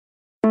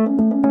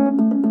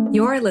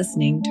You're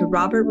listening to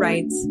Robert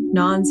Wright's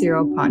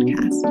Non-Zero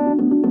Podcast.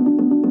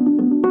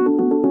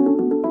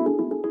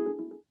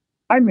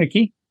 Hi,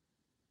 Mickey.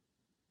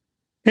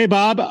 Hey,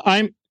 Bob.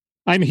 I'm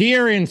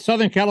here in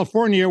Southern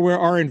California where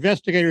our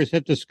investigators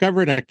have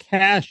discovered a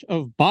cache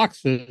of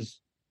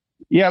boxes.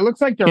 Yeah, it looks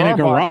like there are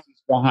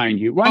boxes behind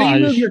you. Why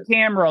don't you move your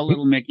camera a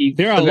little, Mickey?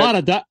 There are a lot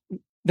of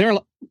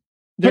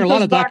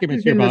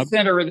documents here, Bob.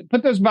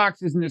 Put those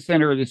boxes in the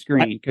center of the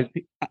screen.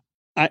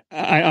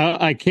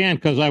 I can't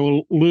because I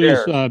will lose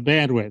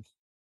bandwidth.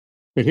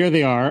 But here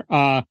they are.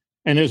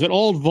 And there's an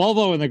old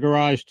Volvo in the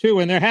garage, too.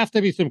 And there have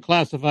to be some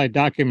classified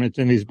documents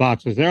in these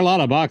boxes. There are a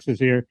lot of boxes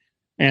here.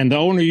 And the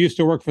owner used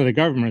to work for the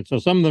government. So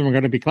some of them are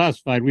going to be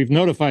classified. We've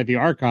notified the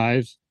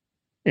archives,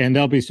 and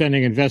they'll be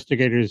sending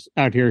investigators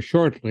out here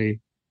shortly.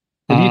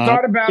 Have you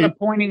thought about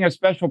appointing a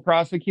special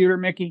prosecutor,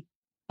 Mickey?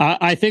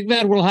 I think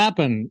that will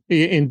happen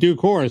in due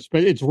course.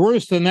 But it's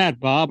worse than that,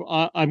 Bob.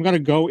 I'm going to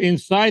go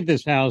inside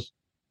this house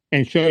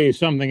and show you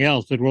something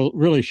else that will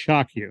really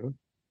shock you.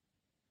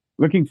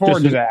 Looking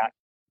forward to that.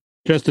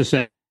 Just a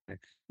sec.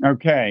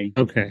 Okay.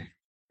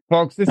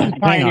 Folks, this is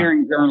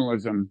pioneering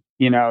journalism.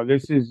 You know,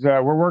 this is,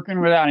 we're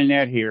working without a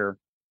net here.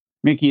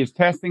 Mickey is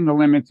testing the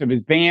limits of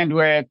his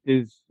bandwidth,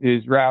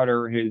 his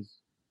router,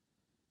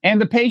 and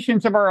the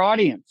patience of our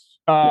audience,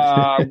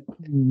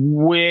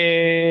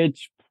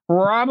 which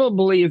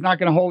probably is not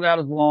going to hold out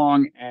as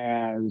long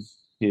as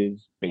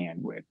his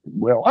bandwidth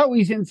will. Oh,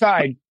 he's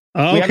inside.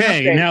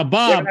 Okay. Now,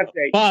 Bob, yeah,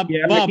 Bob,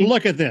 Mickey?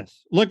 look at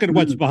this. Look at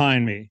what's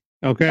behind me.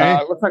 Okay.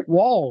 Looks like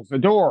walls, a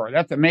door.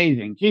 That's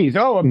amazing. Geez.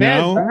 Oh, a bed.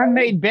 No. An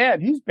unmade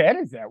bed. Whose bed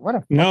is that?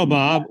 No,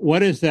 Bob.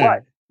 What is that?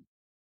 What?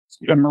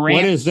 A Marantz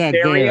What is that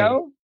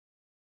stereo?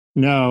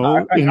 There?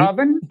 No. An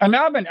oven,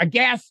 a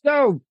gas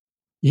stove.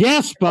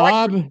 Yes,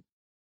 Bob.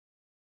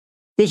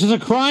 This is a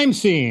crime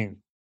scene.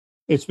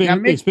 It's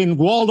been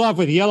walled off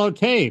with yellow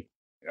tape.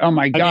 Oh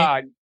my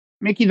God.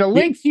 Mickey, the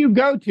links you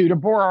go to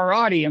bore our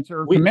audience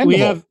are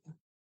commendable.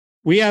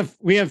 We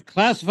have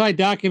classified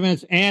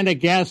documents and a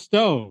gas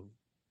stove.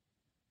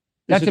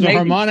 This is amazing. A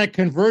harmonic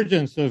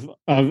convergence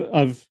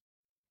of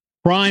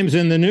crimes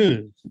in the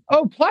news.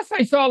 Oh, plus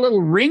I saw a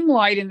little ring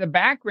light in the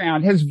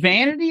background. Has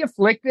vanity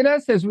afflicted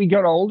us as we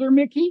get older,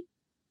 Mickey?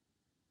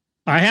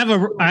 I have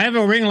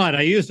a ring light.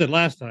 I used it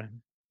last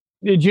time.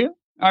 Did you?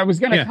 I was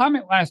going to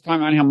comment last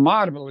time on how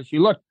marvelous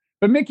you look.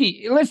 But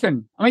Mickey,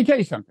 listen, let me tell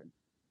you something.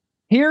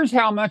 Here's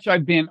how much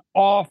I've been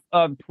off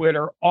of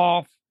Twitter,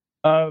 off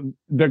of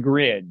the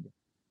grid.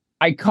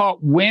 I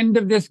caught wind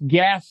of this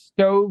gas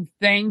stove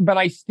thing, but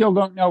I still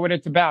don't know what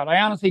it's about. I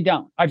honestly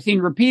don't. I've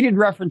seen repeated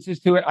references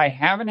to it. I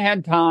haven't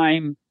had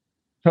time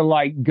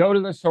to go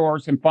to the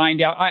source and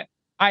find out.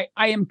 I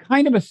am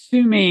kind of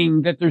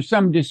assuming that there's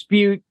some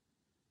dispute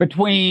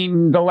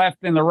between the left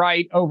and the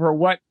right over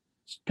what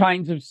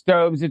kinds of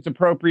stoves it's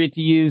appropriate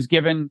to use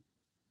given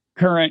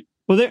current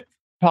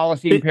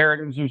policy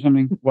imperatives or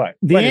something. What?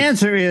 The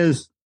answer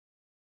is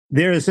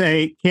there's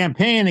a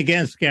campaign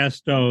against gas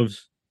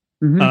stoves.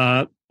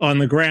 Mm-hmm. On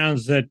the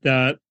grounds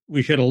that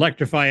we should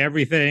electrify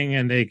everything,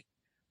 and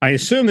I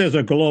assume there's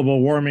a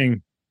global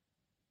warming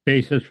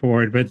basis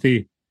for it. But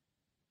the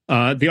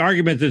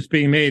argument that's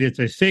being made, it's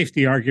a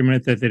safety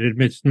argument that it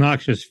emits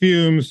noxious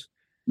fumes.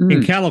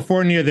 In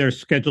California, they're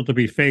scheduled to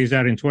be phased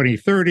out in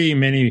 2030.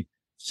 Many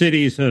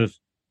cities have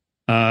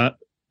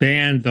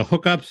banned the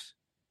hookups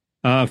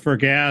for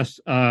gas.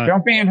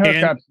 Don't ban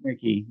hookups,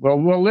 Mickey. Well,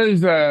 we'll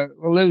lose the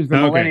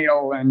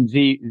millennial and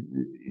Z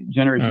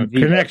generation Z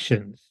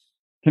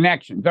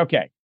connections.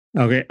 Okay.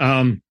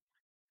 And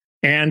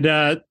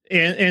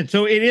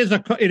so it is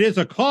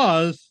a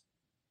cause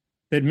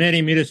that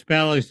many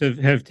municipalities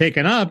have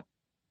taken up,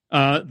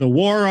 the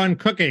war on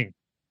cooking.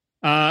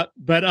 But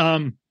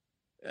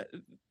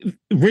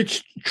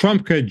Rich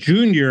Trumka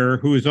Jr.,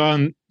 who is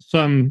on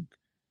some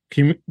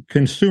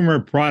consumer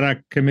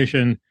product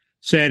commission,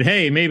 said,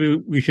 hey, maybe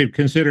we should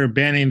consider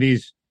banning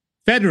these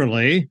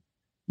federally.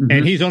 Mm-hmm.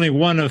 And he's only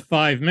one of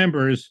 5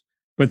 members,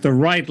 but the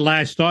right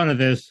latched onto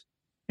this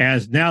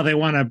as now they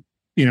want to,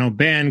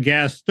 ban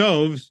gas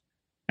stoves.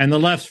 And the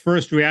left's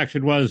first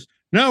reaction was,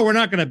 no, we're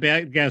not going to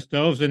ban gas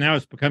stoves. And now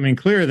it's becoming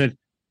clear that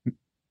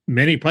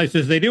many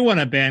places they do want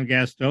to ban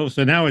gas stoves.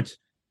 So now it's,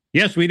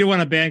 yes, we do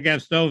want to ban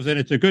gas stoves, and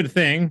it's a good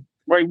thing.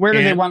 Wait, where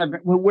do they want to?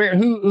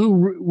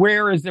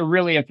 Where is there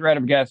really a threat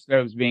of gas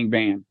stoves being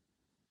banned?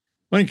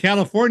 Well, in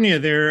California,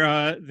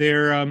 they're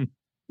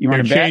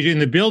changing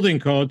the building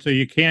code so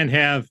you can't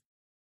have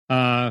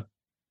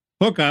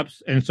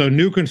hookups, and so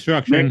new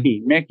construction.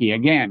 Mickey,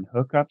 again,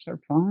 hookups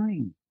are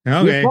fine.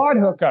 Okay, we applaud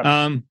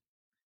hookups.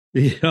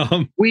 We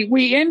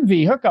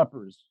envy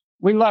hookuppers.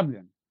 We love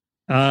them.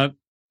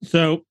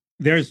 So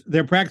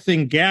they're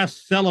practicing gas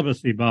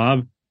celibacy,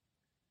 Bob,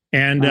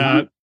 and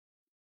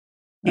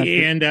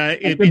in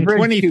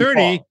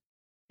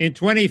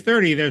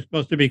 2030, they're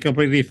supposed to be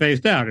completely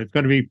phased out. It's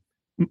going to be,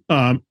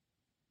 I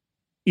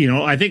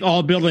think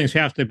all buildings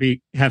have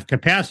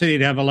capacity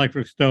to have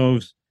electric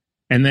stoves.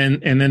 And then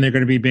they're going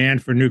to be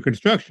banned for new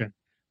construction.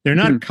 They're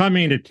not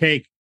coming to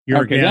take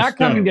your gas They're not stove.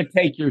 coming to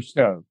take your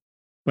stove.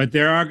 but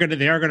they are going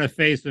to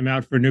phase them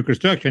out for new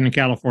construction in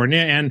California,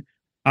 and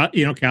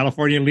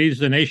California leads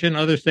the nation.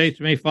 Other states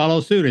may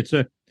follow suit.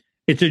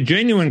 It's a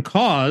genuine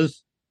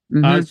cause.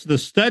 Mm-hmm. It's the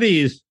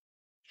studies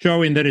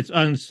showing that it's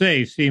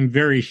unsafe seem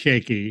very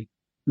shaky.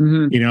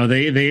 Mm-hmm.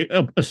 They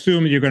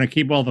assume you're going to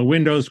keep all the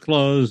windows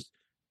closed.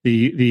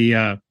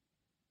 The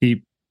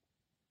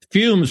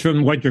fumes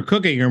from what you're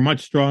cooking are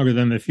much stronger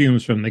than the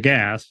fumes from the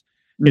gas.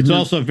 Mm-hmm. It's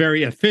also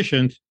very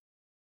efficient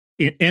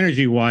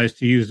energy-wise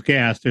to use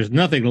gas. There's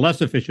nothing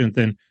less efficient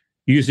than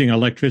using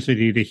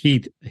electricity to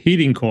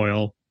heating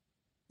coil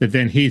that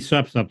then heats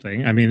up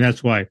something. I mean,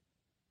 that's why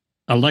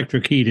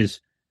electric heat is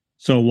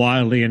so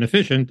wildly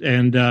inefficient.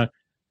 And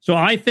so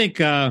I think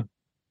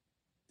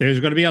there's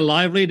going to be a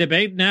lively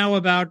debate now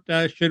about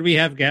should we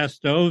have gas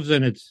stoves?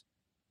 And it's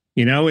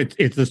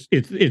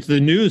the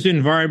news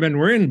environment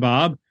we're in,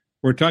 Bob.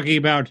 We're talking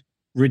about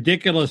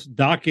ridiculous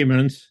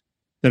documents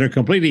that are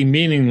completely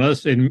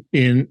meaningless in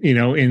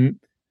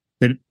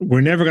that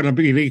we're never going to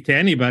be leaked to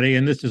anybody.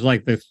 And this is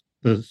like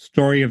the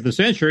story of the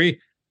century.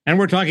 And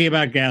we're talking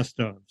about gas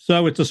stoves.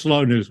 So it's a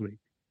slow news week.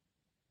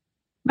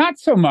 Not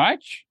so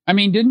much. I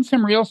mean, didn't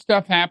some real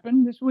stuff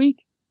happen this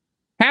week?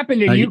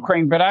 Happened in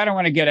Ukraine, but I don't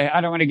want to get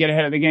ahead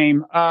of the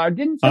game.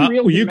 Didn't some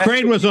real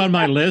Ukraine was on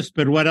my list,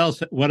 but what else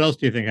do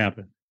you think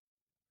happened?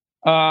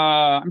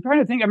 I'm trying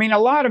to think. I mean, a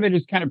lot of it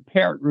is kind of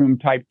parent room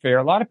type fare.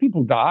 A lot of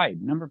people died.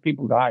 A number of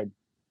people died.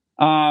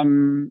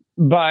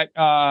 But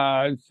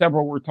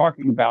several we're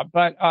talking about.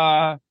 But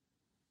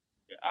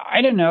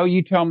I don't know.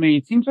 You tell me.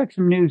 It seems like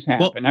some news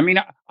happened. Well, I mean,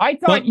 I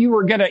thought you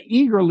were going to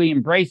eagerly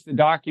embrace the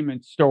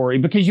document story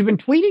because you've been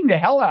tweeting the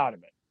hell out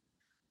of it.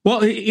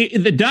 Well,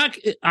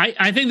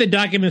 I think the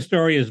document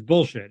story is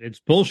bullshit. It's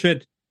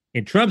bullshit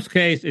in Trump's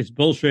case. It's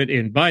bullshit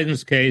in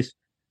Biden's case.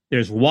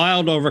 There's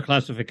wild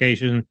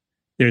overclassification.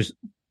 There's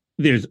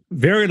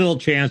very little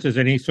chance there's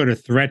any sort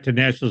of threat to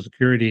national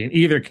security in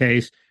either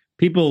case.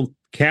 People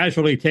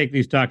casually take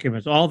these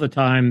documents all the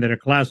time that are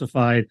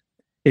classified.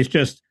 It's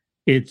just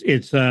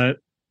it's a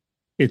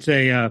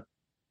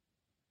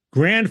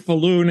grand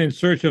falloon in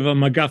search of a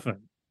MacGuffin.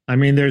 I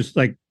mean, there's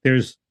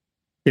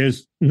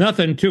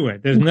nothing to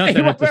it. There's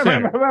nothing at the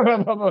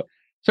center.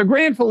 So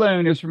grand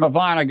falloon is from a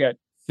Vonnegut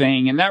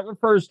thing, and that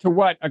refers to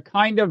what? A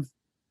kind of,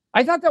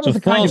 I thought that was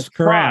a kind of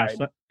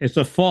tribe. It's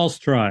a false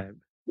tribe.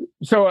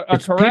 So a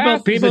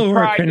Karass people who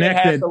are connected,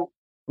 that has a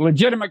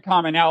legitimate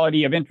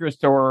commonality of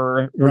interest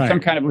or right. some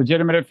kind of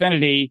legitimate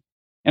affinity,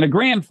 and a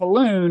grand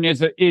falloon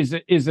is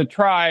a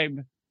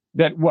tribe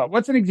that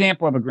what's an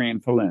example of a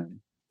grand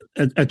falloon?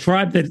 A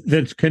tribe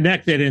that's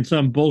connected in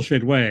some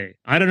bullshit way.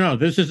 I don't know.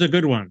 This is a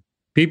good one.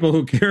 People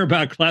who care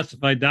about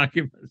classified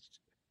documents.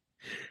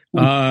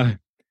 And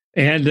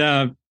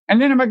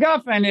then a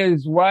MacGuffin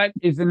is what?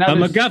 Is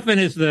another. A MacGuffin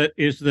is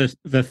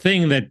the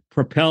thing that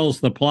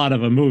propels the plot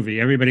of a movie.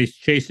 Everybody's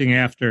chasing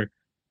after,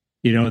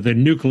 the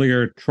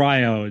nuclear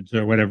triodes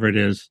or whatever it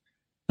is,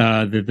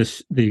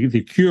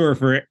 the cure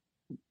for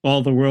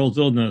all the world's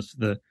illness.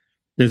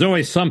 There's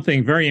always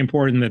something very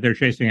important that they're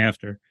chasing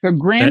after. The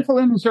grand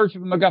falloon in search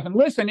of a MacGuffin.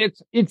 Listen,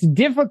 it's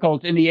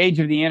difficult in the age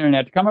of the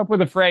internet to come up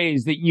with a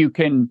phrase that you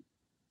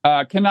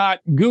cannot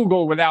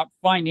Google without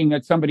finding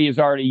that somebody has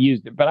already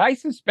used it. But I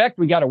suspect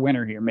we got a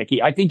winner here,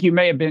 Mickey. I think you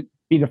may have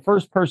be the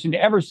first person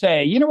to ever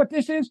say, you know what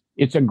this is?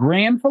 It's a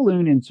grand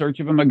falloon in search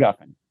of a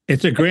MacGuffin.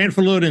 It's a grand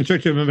falloon in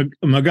search of a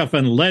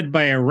MacGuffin led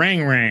by a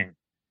rang-rang.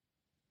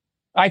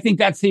 I think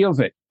that seals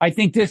it. I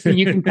think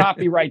you can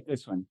copyright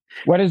this one.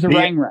 What is a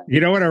rang-rang? You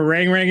know what a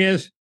rang-rang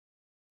is?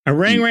 A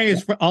rang-rang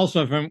is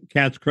also from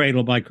Cat's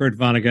Cradle by Kurt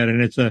Vonnegut,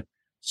 and it's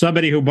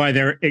somebody who by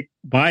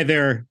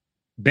their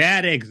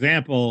bad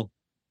example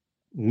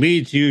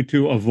leads you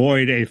to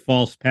avoid a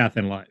false path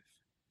in life.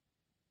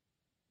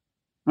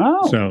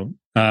 Oh. So,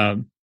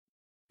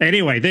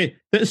 anyway,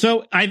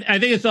 so I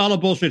think it's all a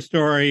bullshit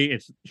story.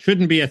 It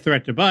shouldn't be a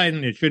threat to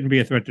Biden. It shouldn't be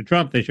a threat to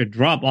Trump. They should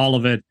drop all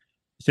of it.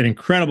 It's an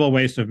incredible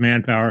waste of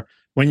manpower.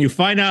 When you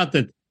find out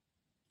that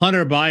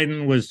Hunter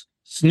Biden was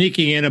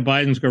sneaking into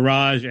Biden's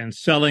garage and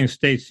selling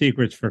state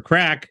secrets for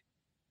crack,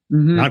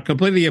 not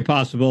completely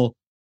impossible,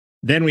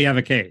 then we have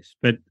a case.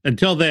 But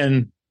until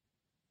then,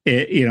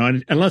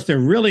 unless they're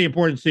really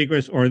important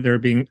secrets or they're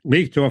being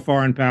leaked to a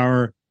foreign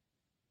power,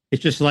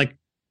 it's just like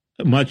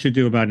much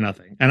ado about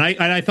nothing. And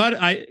I thought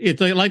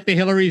it's like the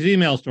Hillary's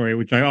email story,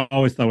 which I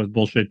always thought was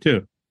bullshit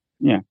too.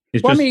 Yeah.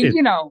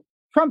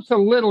 Trump's a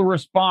little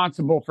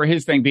responsible for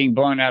his thing being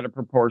blown out of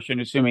proportion,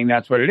 assuming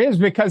that's what it is,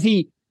 because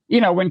he,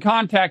 when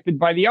contacted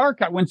by the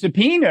archive, when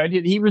subpoenaed,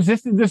 he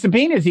resisted the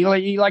subpoenas. He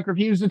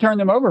refused to turn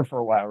them over for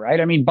a while, right?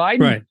 I mean,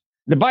 the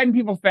Biden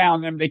people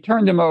found them, they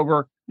turned them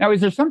over. Now, is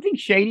there something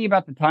shady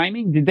about the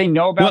timing? Did they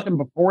know about them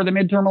before the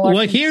midterm election?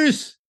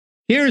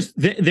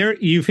 Well,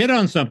 you've hit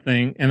on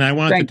something, and I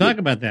wanted to talk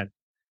about that.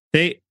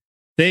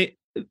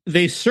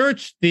 They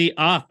searched the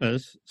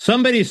office.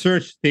 Somebody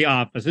searched the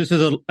office. This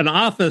is an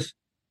office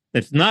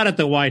that's not at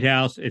the White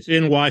House. It's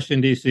in Washington,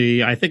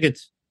 D.C. I think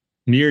it's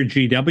near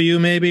GW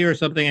maybe or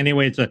something.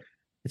 Anyway, it's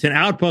an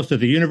outpost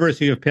of the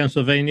University of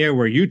Pennsylvania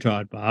where you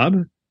taught,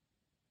 Bob.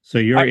 So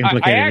you're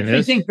implicated in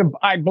this.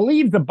 I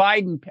believe the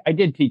Biden, I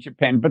did teach at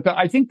Penn, but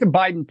I think the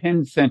Biden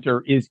Penn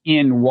Center is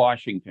in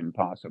Washington,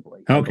 possibly.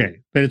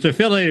 Okay. But it's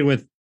affiliated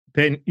with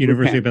Penn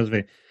University of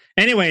Pennsylvania.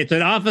 Anyway, it's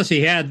an office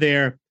he had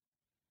there.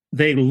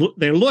 They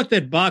looked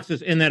at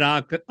boxes in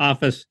that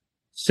office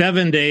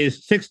 6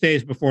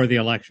 days before the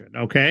election.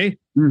 Okay.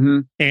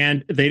 Mm-hmm.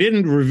 And they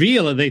didn't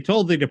reveal it. They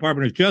told the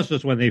Department of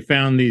Justice when they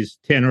found these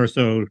 10 or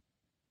so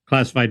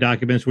classified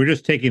documents, we're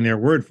just taking their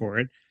word for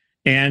it.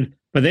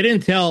 But they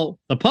didn't tell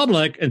the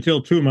public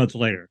until 2 months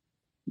later.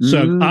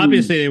 So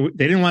obviously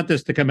they didn't want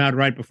this to come out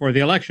right before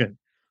the election.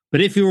 But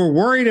if you were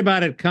worried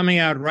about it coming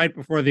out right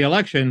before the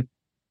election,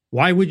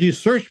 why would you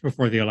search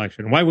before the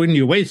election? Why wouldn't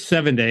you wait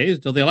 7 days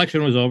till the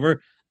election was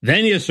over?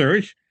 Then you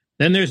search.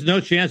 Then there's no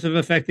chance of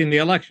affecting the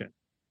election.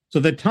 So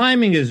the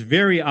timing is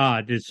very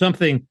odd. Did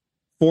something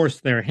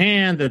force their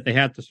hand that they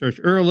had to search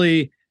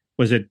early?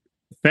 Was it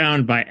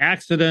found by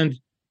accident?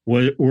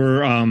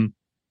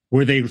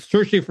 Were they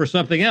searching for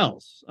something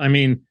else? I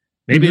mean,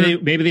 maybe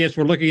they just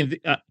were looking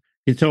at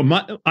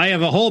I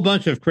have a whole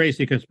bunch of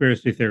crazy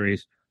conspiracy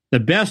theories. The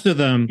best of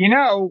them,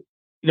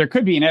 there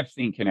could be an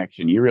Epstein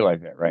connection. You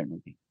realize that, right,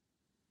 Mickey?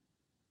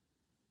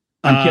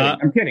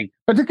 I'm kidding.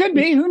 But there could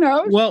be. Who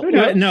knows? Well,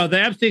 no, the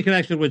Epstein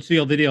connection would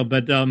seal the deal,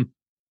 but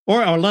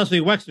or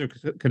Leslie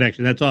Wexner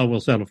connection. That's all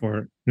we'll settle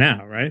for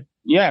now, right?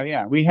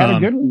 Yeah. We had a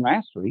good one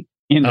last week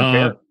in the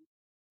fair.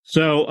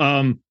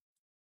 So,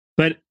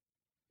 but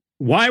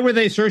why were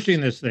they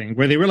searching this thing?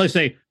 Where they really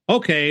say,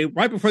 okay,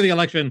 right before the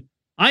election,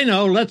 I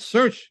know, let's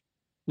search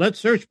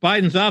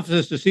Biden's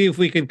offices to see if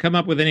we can come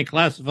up with any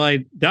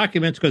classified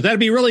documents, because that'd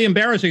be really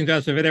embarrassing to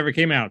us if it ever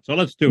came out. So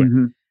let's do it.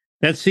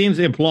 That seems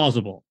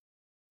implausible.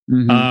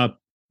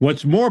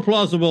 What's more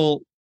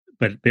plausible,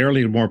 but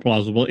barely more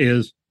plausible,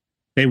 is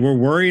they were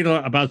worried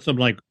about some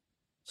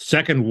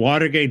second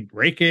Watergate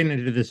break-in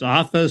into this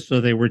office. So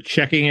they were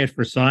checking it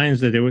for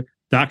signs that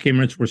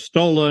documents were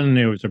stolen.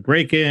 There was a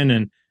break-in,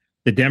 and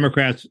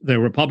the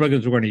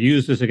Republicans were going to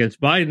use this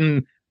against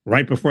Biden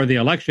right before the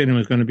election. It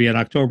was going to be an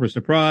October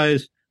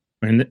surprise,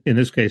 or in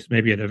this case,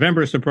 maybe a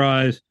November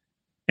surprise.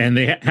 And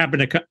they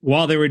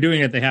while they were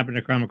doing it, they happened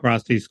to come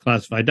across these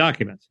classified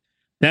documents.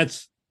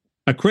 That's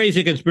a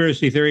crazy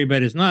conspiracy theory,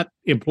 but it's not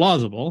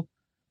implausible.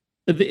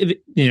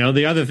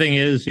 The other thing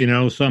is,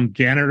 some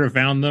janitor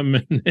found them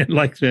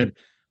and said,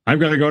 I'm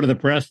going to go to the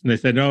press. And they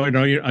said, no,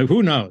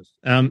 who knows?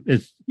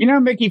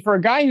 Mickey, for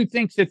a guy who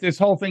thinks that this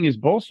whole thing is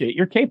bullshit,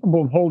 you're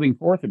capable of holding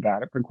forth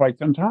about it for quite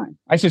some time.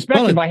 I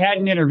suspect if I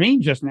hadn't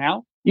intervened just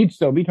now, you'd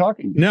still be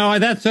talking. No,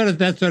 that's sort of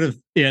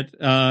it.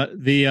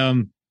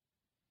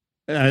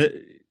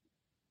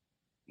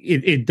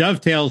 It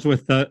dovetails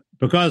with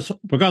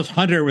because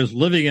Hunter was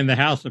living in the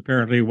house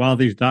apparently while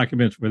these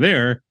documents were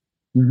there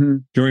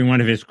during one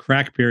of his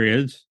crack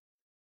periods.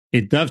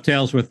 It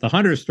dovetails with the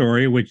Hunter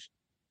story, which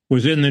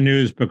was in the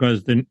news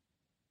because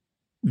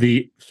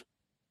the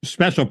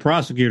special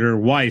prosecutor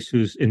Weiss,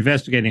 who's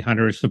investigating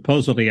Hunter, is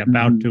supposedly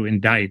about to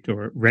indict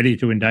or ready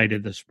to indict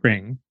in the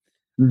spring.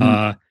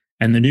 And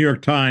the New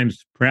York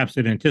Times, perhaps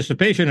in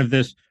anticipation of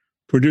this,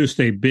 produced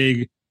a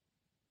big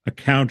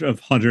account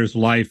of Hunter's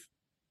life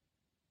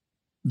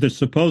that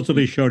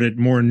supposedly showed it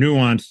more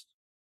nuanced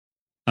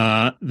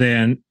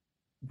than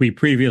we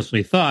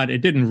previously thought. It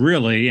didn't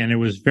really, and it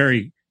was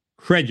very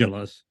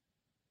credulous.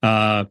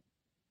 The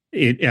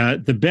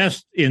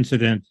best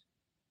incident,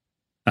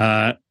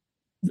 the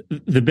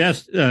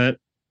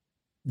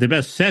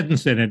best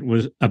sentence in it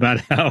was about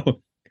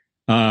how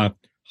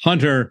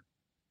Hunter,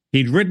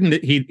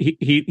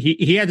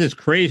 he had this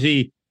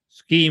crazy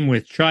scheme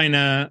with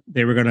China.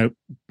 They were going to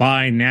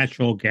buy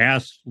natural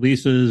gas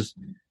leases,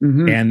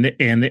 and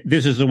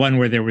this is the one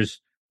where there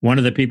was one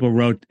of the people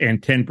wrote, and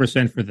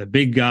 10% for the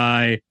big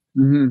guy,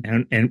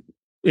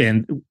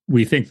 and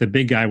we think the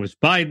big guy was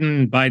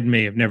Biden. Biden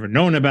may have never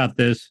known about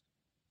this.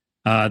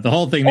 The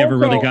whole thing never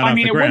really got off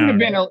the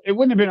ground. It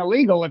wouldn't have been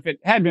illegal if it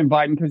had been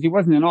Biden because he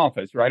wasn't in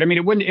office, right? I mean,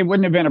 it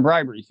wouldn't have been a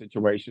bribery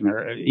situation,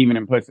 or even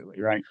implicitly,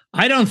 right?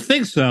 I don't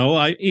think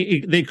so.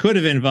 They could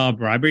have involved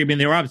bribery. I mean,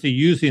 they were obviously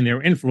using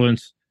their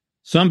influence,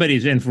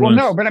 somebody's influence.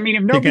 Well, no, but I mean,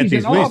 if nobody's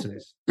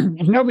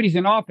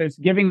in office,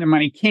 giving the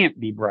money can't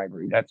be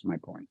bribery. That's my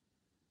point.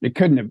 It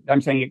couldn't have.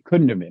 I'm saying it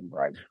couldn't have been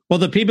bribery. Well,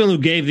 the people who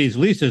gave these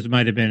leases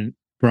might have been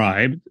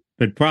bribed,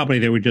 but probably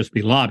they would just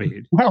be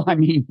lobbied. Well, I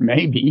mean,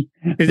 maybe.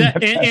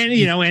 It's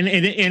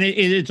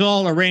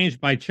all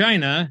arranged by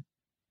China,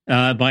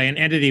 by an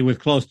entity with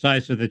close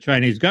ties to the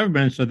Chinese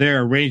government. So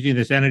they're arranging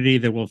this entity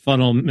that will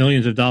funnel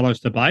millions of dollars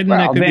to Biden. Well,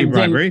 that could be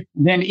bribery.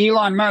 Then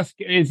Elon Musk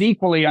is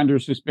equally under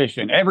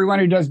suspicion. Everyone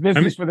who does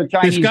business with a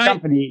Chinese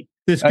company,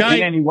 in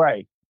any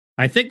way.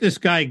 I think this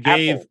guy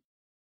gave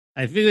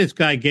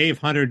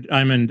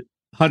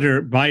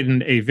Hunter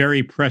Biden a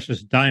very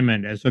precious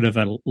diamond as sort of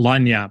a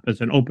lanyap, as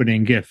an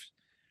opening gift.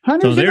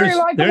 Hunter's a very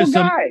likable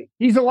guy.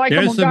 He's a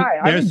likable guy.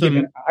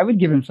 I would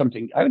give him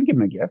something. I would give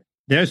him a gift.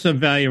 There's some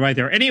value right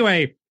there.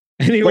 Anyway,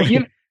 well,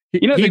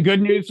 the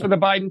good news for the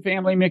Biden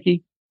family,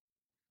 Mickey,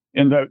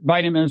 and the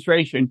Biden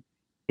administration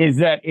is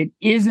that it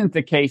isn't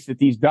the case that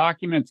these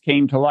documents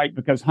came to light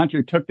because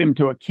Hunter took them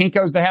to a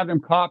Kinko's to have them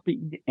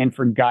copied and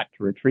forgot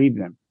to retrieve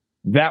them.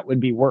 That would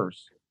be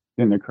worse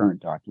than the current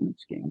document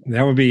scandal.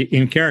 That would be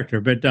in character.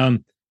 But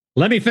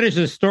let me finish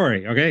this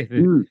story, okay?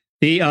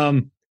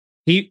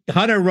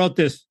 Hunter wrote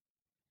this.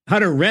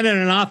 Hunter rented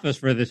an office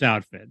for this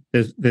outfit,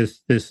 this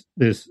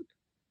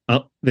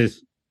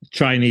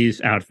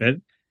Chinese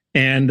outfit,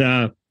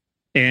 and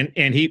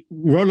he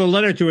wrote a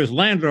letter to his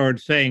landlord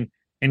saying,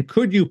 "And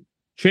could you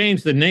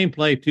change the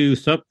nameplate to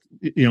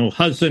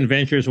Hudson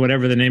Ventures,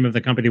 whatever the name of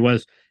the company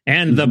was,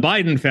 and the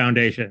Biden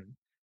Foundation?"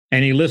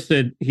 And he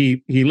listed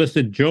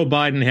Joe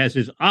Biden as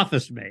his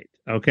office mate.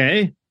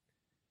 Okay,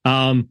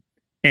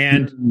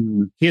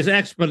 and his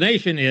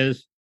explanation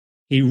is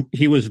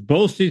he was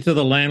boasting to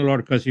the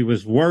landlord because he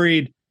was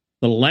worried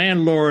the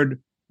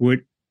landlord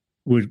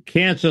would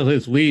cancel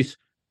his lease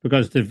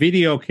because the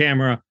video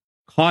camera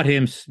caught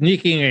him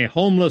sneaking a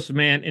homeless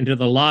man into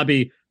the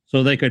lobby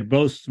so they could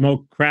both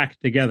smoke crack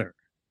together.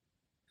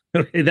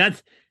 Okay,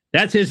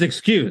 that's his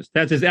excuse.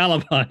 That's his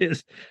alibi.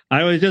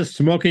 I was just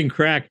smoking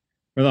crack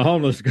for the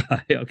homeless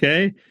guy.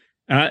 Okay,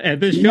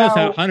 and this shows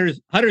how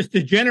Hunter's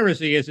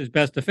degeneracy is his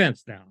best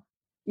defense now.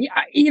 Yeah,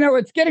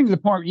 it's getting to the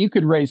point where you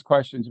could raise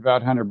questions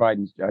about Hunter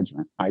Biden's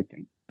judgment, I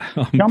think.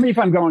 Tell me if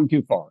I'm going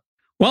too far.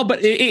 Well,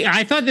 but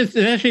I thought this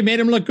actually made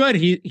him look good.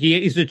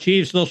 He's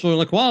achieved social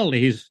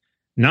equality. He's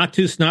not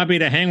too snobby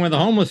to hang with a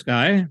homeless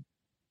guy.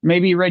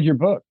 Maybe he read your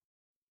book.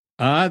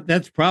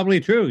 That's probably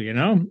true,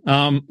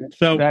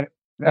 So that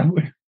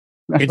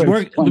it's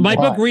work.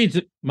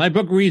 My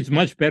book reads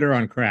much better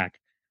on crack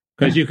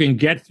because you can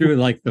get through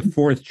like the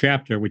fourth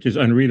chapter, which is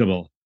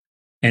unreadable,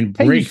 and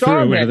break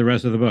through into the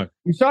rest of the book.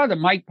 You saw that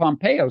Mike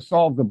Pompeo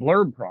solved the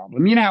blurb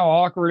problem. You know how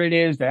awkward it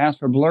is to ask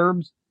for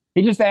blurbs?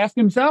 He just asked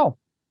himself.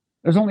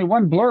 There's only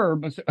one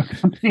blurb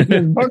accompanying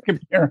his book,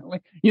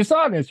 apparently. You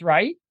saw this,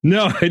 right?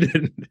 No, I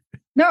didn't.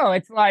 No,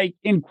 it's like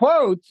in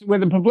quotes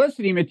with the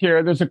publicity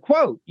material, there's a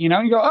quote,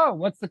 and you go, oh,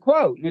 what's the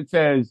quote? And it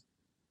says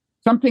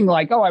something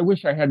like, oh, I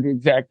wish I had the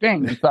exact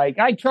thing. It's like,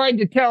 I tried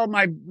to tell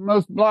my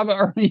most blah, blah,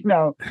 or,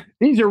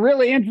 these are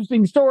really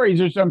interesting stories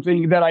or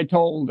something that I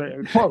told,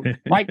 quote,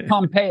 Mike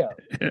Pompeo.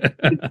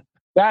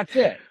 That's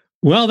it.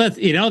 Well, that's,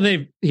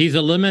 he's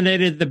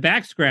eliminated the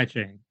back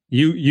scratching.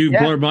 You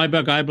blur my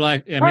book, I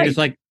black. I mean,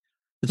 right.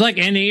 It's like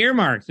any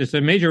earmarks. It's a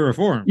major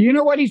reform. You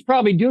know what he's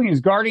probably doing is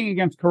guarding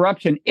against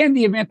corruption in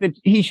the event that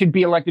he should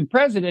be elected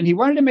president. He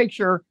wanted to make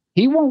sure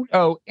he won't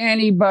owe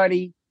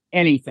anybody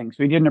anything.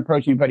 So he didn't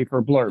approach anybody for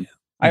a blurb.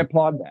 I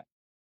applaud that.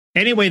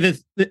 Anyway,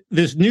 this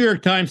New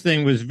York Times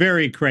thing was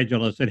very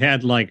credulous. It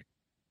had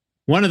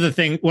one of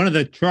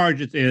the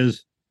charges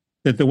is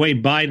that the way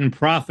Biden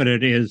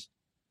profited is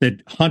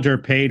that Hunter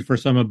paid for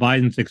some of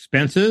Biden's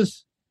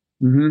expenses.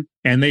 Mm-hmm.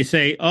 And they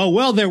say, oh,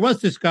 well, there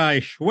was this guy,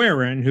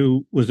 Schwerin,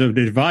 who was an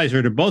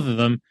advisor to both of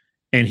them,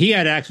 and he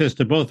had access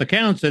to both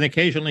accounts, and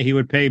occasionally he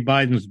would pay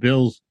Biden's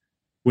bills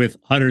with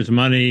Hunter's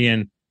money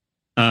and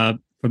from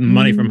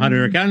money from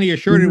Hunter account. And he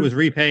assured it was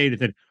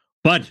repaid.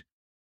 But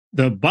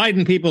the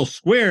Biden people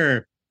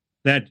swear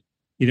that,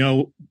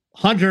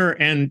 Hunter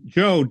and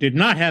Joe did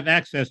not have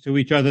access to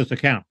each other's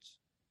accounts.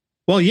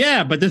 Well,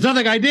 yeah, but this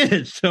other guy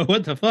did. So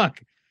what the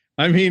fuck?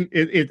 I mean,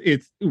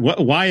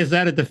 why is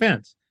that a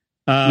defense?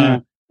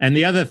 And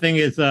the other thing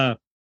is,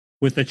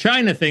 with the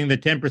China thing, the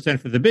 10%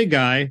 for the big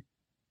guy,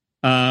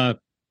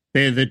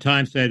 the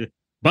Times said,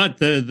 but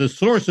the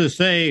sources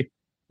say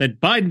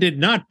that Biden did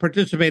not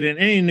participate in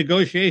any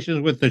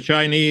negotiations with the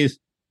Chinese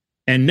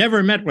and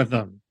never met with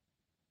them.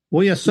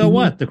 Well, yeah, so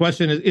what? The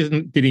question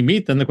isn't did he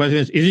meet them? The question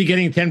is he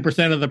getting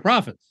 10% of the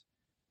profits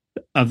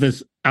of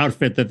this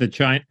outfit that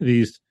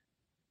these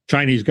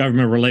Chinese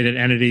government-related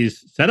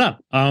entities set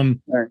up?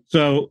 Right.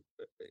 So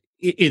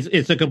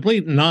it's a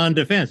complete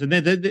non-defense. And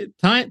then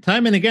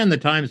time and again, the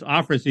Times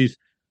offers these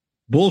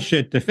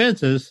bullshit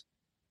defenses,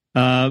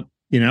 to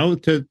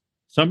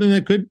something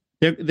that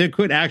there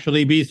could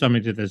actually be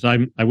something to this.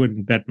 I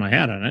wouldn't bet my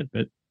hat on it,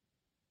 but.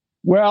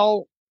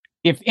 Well,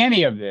 if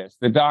any of this,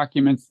 the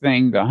documents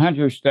thing, the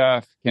Hunter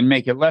stuff, can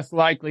make it less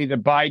likely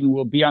that Biden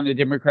will be on the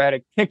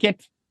Democratic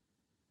ticket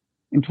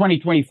in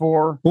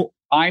 2024,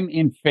 I'm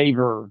in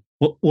favor.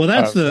 Well,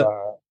 that's of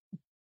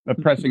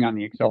pressing on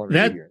the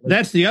accelerator.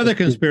 That's the other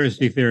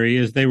conspiracy theory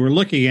is they were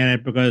looking at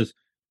it because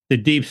the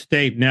deep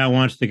state now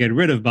wants to get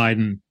rid of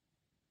Biden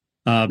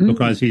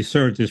because he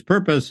served his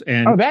purpose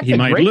and he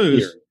might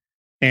lose.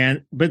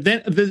 Theory. But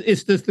then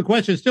the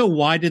question is still,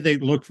 why did they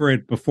look for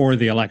it before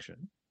the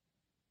election?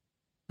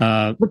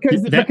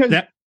 Because they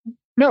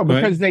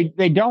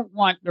don't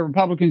want the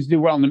Republicans to do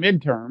well in the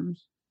midterms.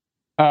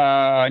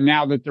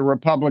 Now that the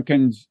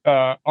Republicans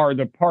are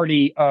the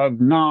party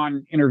of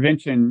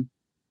non-intervention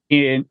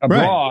in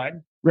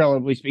abroad,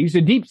 relatively speaking. So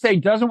deep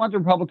state doesn't want the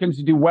Republicans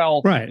to do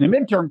well in the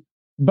midterm,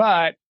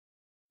 but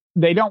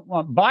they don't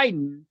want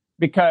Biden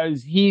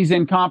because he's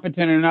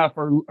incompetent enough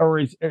or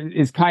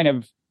is kind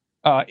of,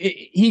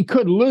 he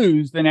could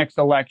lose the next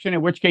election,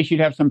 in which case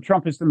you'd have some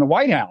Trumpists in the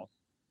White House.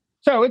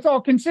 So it's all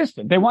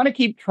consistent. They want to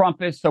keep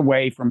Trumpists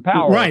away from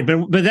power. Right,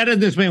 but that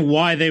doesn't explain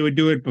why they would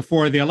do it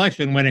before the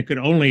election when it could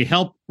only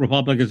help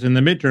Republicans in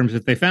the midterms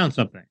if they found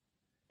something.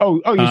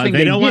 You're saying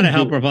they don't want to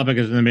help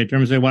Republicans in the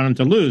midterms. They want them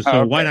to lose.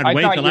 So why not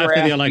wait till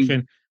after the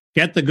election,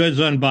 get the goods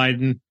on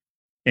Biden,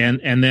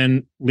 and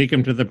then leak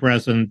them to the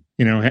press and,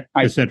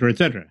 et cetera, et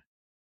cetera.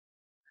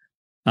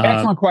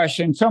 Excellent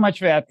question. So much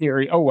for that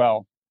theory. Oh,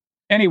 well.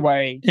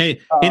 Anyway.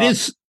 It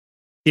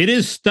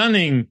is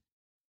stunning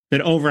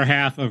that over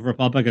half of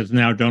Republicans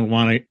now don't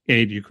want to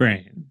aid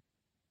Ukraine.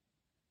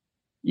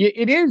 Yeah,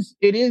 it is.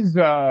 It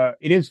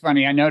is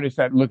funny. I noticed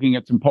that looking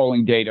at some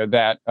polling data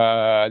that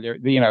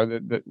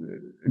the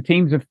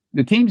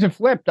teams have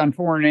flipped on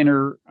foreign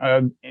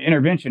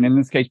intervention. In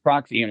this case,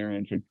 proxy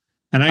intervention.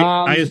 And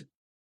I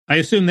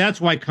assume that's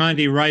why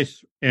Condi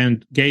Rice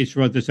and Gates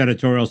wrote this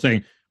editorial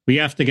saying we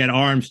have to get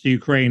arms to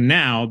Ukraine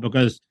now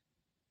because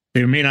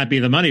there may not be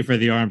the money for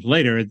the arms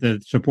later.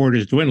 The support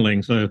is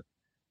dwindling, so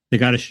they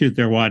got to shoot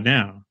their wad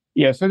now.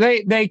 Yeah, so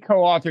they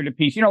co-authored a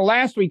piece.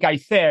 Last week I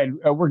said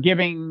we're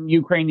giving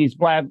Ukraine these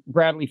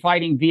Bradley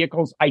fighting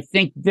vehicles. I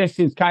think this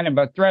is kind of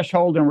a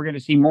threshold, and we're going to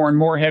see more and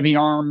more heavy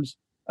arms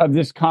of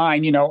this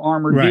kind,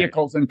 armored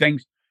vehicles and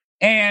things.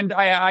 And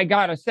I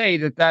got to say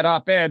that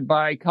op-ed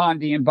by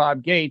Condi and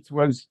Bob Gates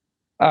was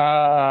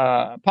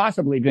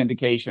possibly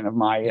vindication of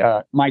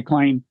my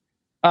claim.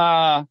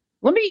 Let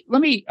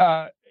me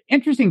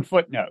interesting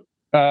footnote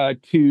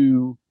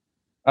to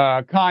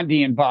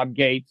Condi and Bob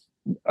Gates.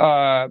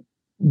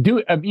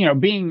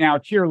 Being now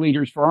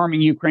cheerleaders for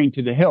arming Ukraine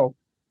to the hilt,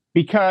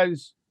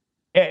 because,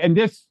 and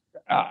this,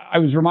 I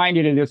was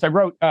reminded of this. I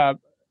wrote a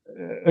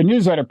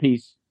newsletter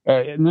piece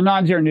in the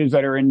Non-Zero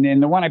newsletter, and in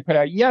the one I put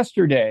out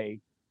yesterday,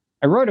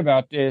 I wrote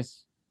about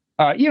this.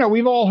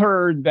 We've all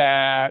heard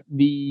that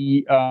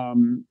the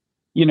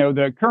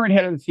current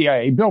head of the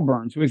CIA, Bill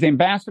Burns, who was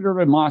ambassador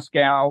to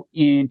Moscow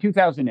in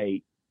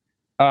 2008,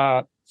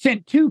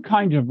 sent two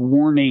kinds of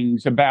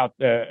warnings about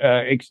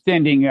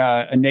extending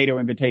a NATO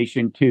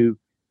invitation to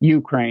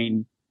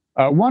Ukraine.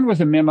 One was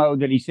a memo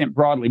that he sent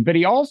broadly, but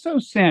he also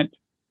sent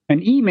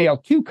an email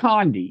to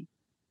Condi,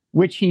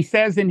 which he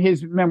says in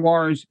his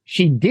memoirs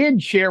she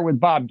did share with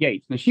Bob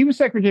Gates. Now, she was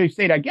Secretary of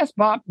State. I guess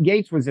Bob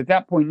Gates was at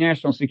that point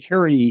National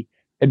Security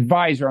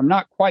Advisor. I'm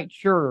not quite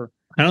sure.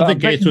 I don't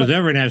think Gates was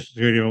ever National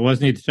Security, but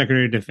wasn't he the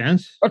Secretary of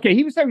Defense? Okay,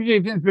 he was Secretary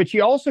of Defense, but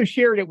she also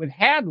shared it with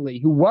Hadley,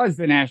 who was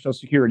the National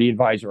Security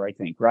Advisor, I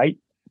think, right?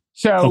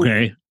 So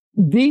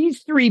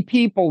these three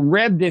people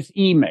read this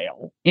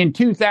email in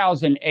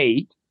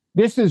 2008.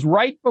 This is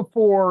right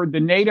before the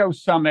NATO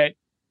summit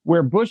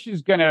where Bush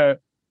is going to,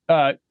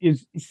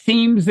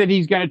 seems that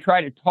he's going to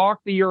try to talk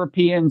the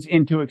Europeans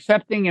into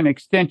accepting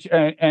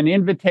an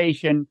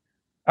invitation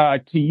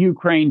to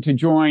Ukraine to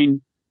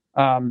join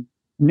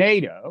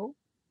NATO.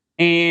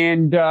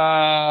 And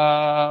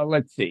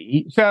let's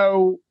see.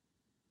 So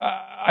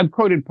I've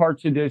quoted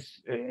parts of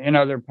this in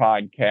other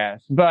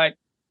podcasts, but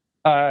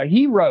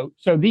he wrote,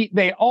 so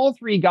they all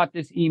three got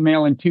this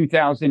email in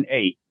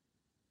 2008.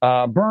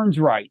 Burns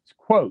writes,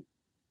 quote,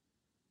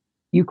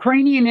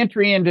 Ukrainian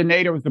entry into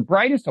NATO is the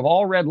brightest of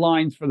all red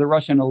lines for the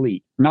Russian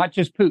elite, not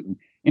just Putin.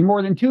 In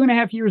more than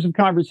 2.5 years of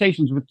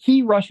conversations with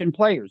key Russian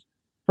players,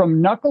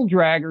 from knuckle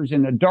draggers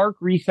in the dark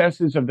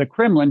recesses of the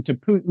Kremlin to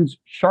Putin's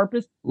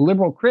sharpest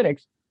liberal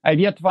critics, I've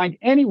yet to find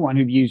anyone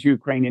who views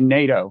Ukraine and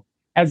NATO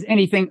as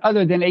anything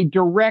other than a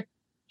direct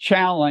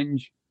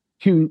challenge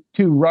to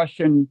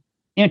Russian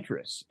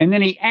interests. And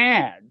then he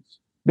adds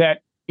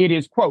that it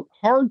is, quote,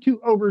 hard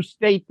to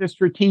overstate the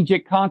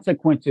strategic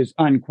consequences,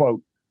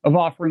 unquote, of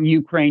offering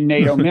Ukraine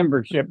NATO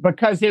membership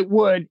because it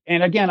would,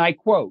 and again, I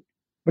quote,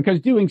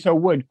 because doing so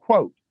would,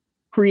 quote,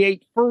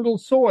 create fertile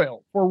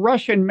soil for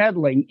Russian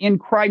meddling in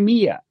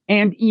Crimea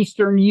and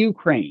eastern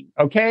Ukraine.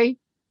 Okay.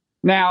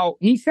 Now,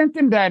 he sent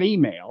them that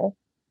email.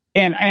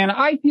 And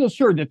I feel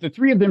sure that the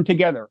three of them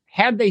together,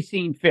 had they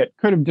seen fit,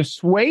 could have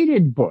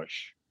dissuaded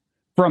Bush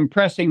from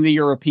pressing the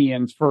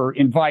Europeans for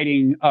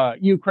inviting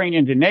Ukraine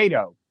into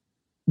NATO.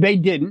 They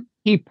didn't.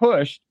 He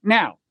pushed.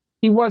 Now,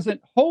 he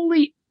wasn't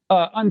wholly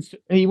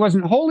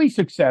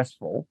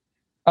successful.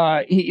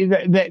 What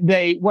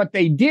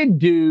they did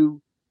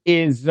do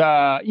is,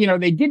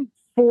 they didn't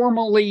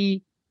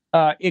formally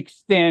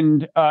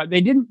extend.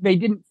 They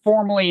didn't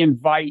formally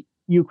invite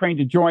Ukraine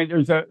to join.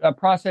 There's a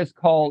process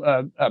called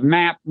a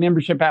MAP,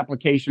 membership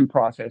application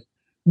process.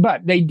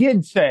 But they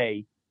did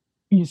say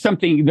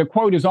something, the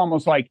quote is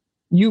almost like,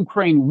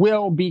 Ukraine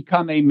will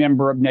become a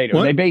member of NATO.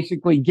 What? They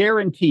basically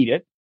guaranteed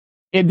it.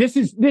 And this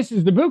is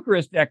the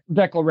Bucharest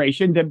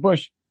declaration that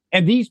Bush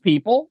and these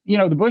people,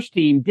 the Bush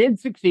team did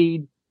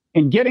succeed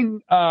in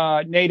getting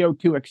NATO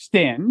to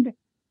extend.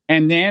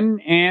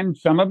 And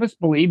some of us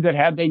believe that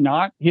had they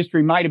not,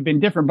 history might have been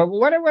different. But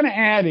what I want to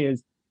add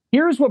is,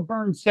 here's what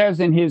Burns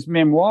says in his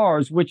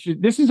memoirs,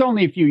 this is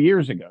only a few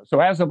years ago. So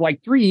as of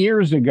like 3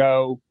 years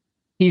ago,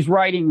 he's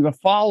writing the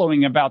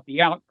following about the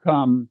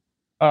outcome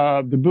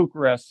of the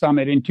Bucharest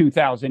summit in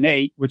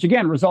 2008, which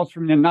again results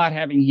from them not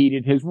having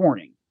heeded his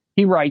warning.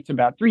 He writes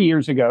about 3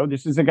 years ago,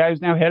 this is the guy who's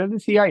now head of the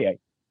CIA.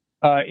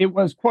 It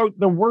was, quote,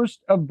 the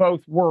worst of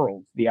both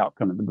worlds, the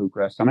outcome of the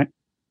Bucharest summit.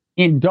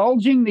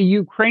 Indulging the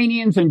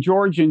Ukrainians and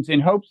Georgians in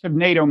hopes of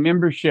NATO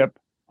membership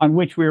on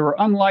which we were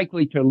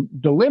unlikely to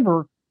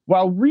deliver,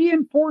 while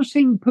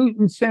reinforcing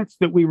Putin's sense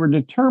that we were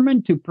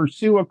determined to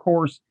pursue a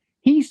course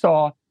he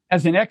saw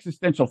as an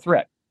existential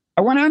threat.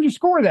 I want to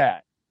underscore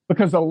that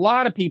because a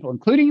lot of people,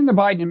 including in the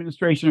Biden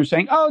administration, are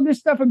saying, oh, this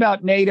stuff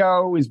about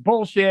NATO is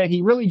bullshit.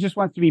 He really just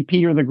wants to be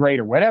Peter the Great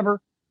or whatever.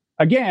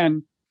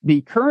 Again,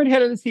 the current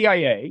head of the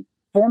CIA,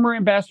 former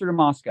ambassador to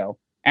Moscow,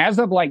 as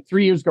of like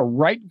 3 years ago,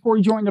 right before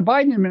he joined the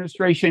Biden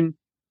administration,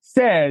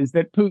 says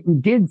that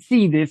Putin did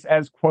see this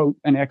as, quote,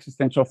 an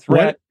existential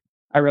threat. What?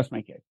 I rest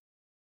my case.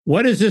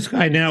 What is this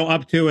guy now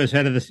up to as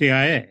head of the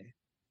CIA?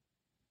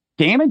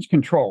 Damage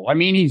control. I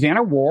mean, he's in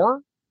a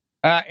war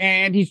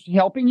and he's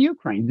helping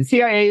Ukraine. The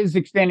CIA is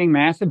extending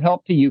massive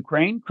help to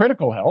Ukraine,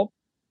 critical help.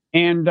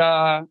 And,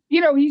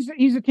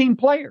 he's a team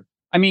player.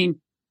 I mean,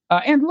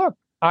 and look,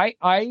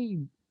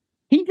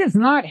 he does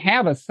not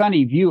have a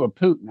sunny view of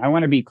Putin. I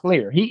want to be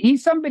clear.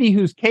 He's somebody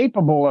who's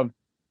capable of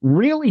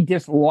really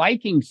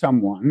disliking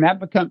someone. That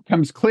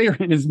becomes clear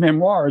in his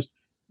memoirs,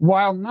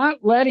 while not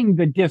letting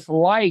the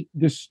dislike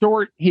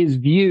distort his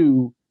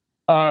view,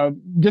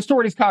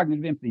 distort his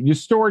cognitive empathy,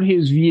 distort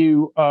his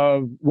view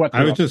of what.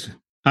 I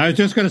was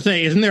just going to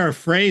say, isn't there a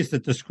phrase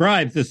that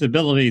describes this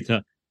ability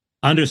to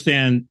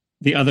understand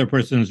the other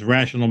person's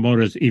rational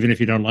motives, even if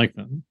you don't like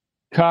them?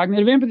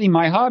 Cognitive empathy,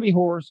 my hobby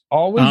horse.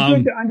 Always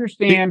good to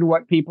understand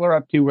what people are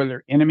up to,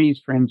 whether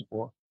enemies, friends,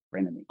 or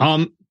frenemies.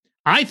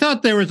 I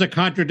thought there was a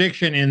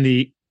contradiction in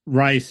the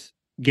Rice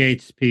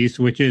Gates piece,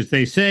 which is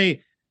they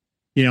say,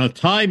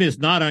 time is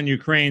not on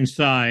Ukraine's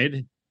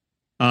side.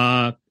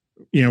 Russia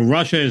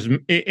is.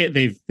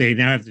 They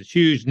now have this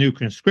huge new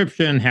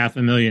conscription,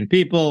 500,000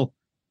 people.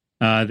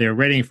 They're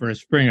ready for a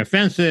spring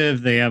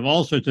offensive. They have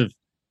all sorts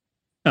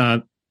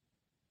of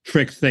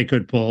tricks they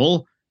could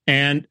pull.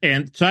 And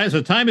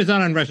so time is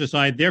not on Russia's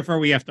side. Therefore,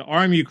 we have to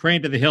arm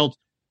Ukraine to the hilt,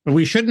 but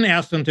we shouldn't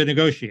ask them to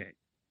negotiate.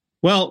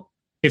 Well,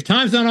 if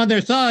time's not on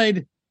their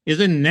side,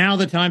 isn't now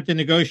the time to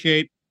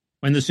negotiate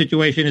when the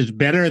situation is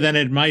better than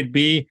it might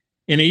be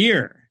in a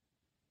year?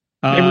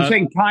 They were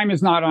saying time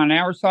is not on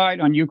our side,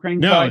 on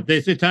Ukraine's side? No,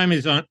 they said time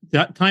is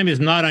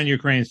not on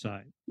Ukraine's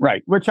side.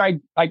 Right, which I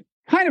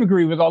kind of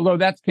agree with, although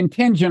that's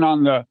contingent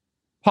on the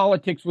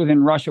politics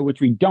within Russia,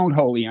 which we don't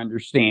wholly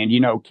understand.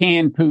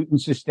 Can Putin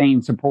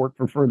sustain support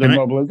for further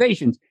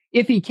mobilizations?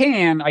 If he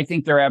can, I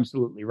think they're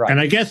absolutely right. And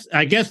I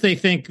guess they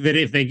think that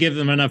if they give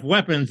them enough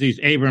weapons, these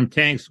Abrams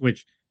tanks,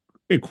 which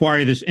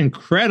require this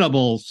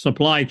incredible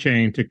supply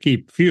chain to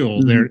keep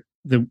fuel, they're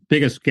the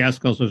biggest gas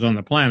guzzlers on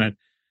the planet,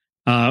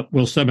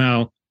 will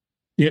somehow,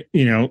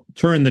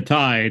 turn the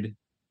tide,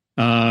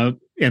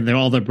 and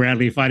all the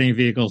Bradley fighting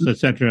vehicles,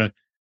 etc.,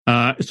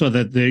 so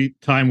that the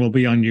time will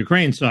be on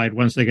Ukraine's side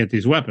once they get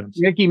these weapons.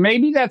 Nikki,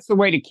 maybe that's the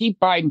way to keep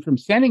Biden from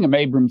sending them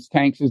Abrams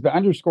tanks, is to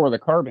underscore the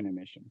carbon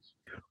emissions.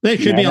 They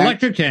should be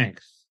electric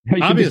tanks,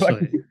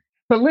 obviously.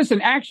 But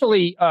listen,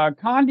 actually,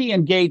 Condi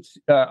and Gates,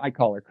 I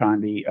call her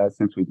Condi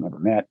since we've never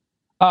met,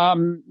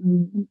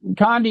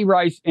 Condi,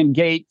 Rice, and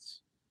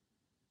Gates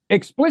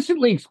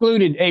explicitly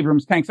excluded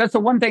Abrams tanks. That's the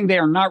one thing they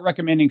are not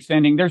recommending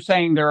sending. They're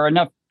saying there are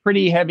enough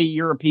pretty heavy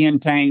European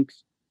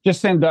tanks.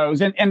 Just send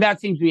those. And that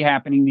seems to be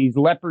happening. These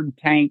Leopard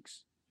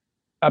tanks.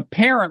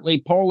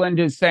 Apparently, Poland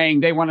is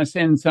saying they want to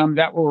send some.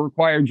 That will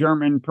require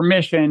German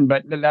permission,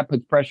 but that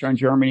puts pressure on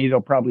Germany.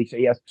 They'll probably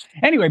say yes.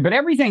 Anyway, but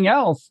everything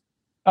else,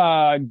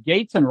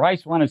 Gates and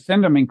Rice want to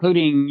send them,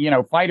 including,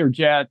 fighter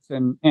jets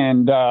and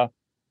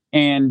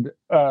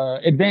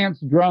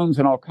advanced drones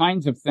and all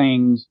kinds of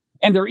things.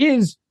 And there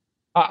is,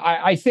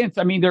 I sense,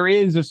 there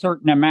is a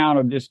certain amount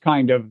of this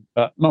kind of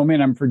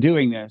momentum for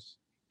doing this.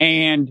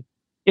 And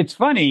it's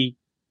funny.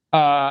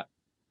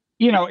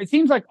 It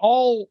seems like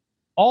all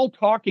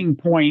talking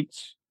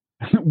points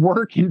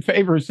work in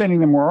favor of sending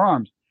them more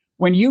arms.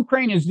 When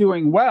Ukraine is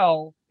doing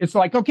well, it's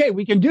like, okay,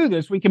 we can do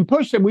this. We can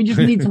push them. We just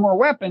need some more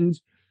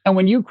weapons. And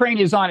when Ukraine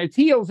is on its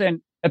heels, and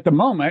at the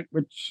moment,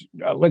 which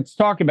let's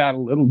talk about a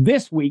little,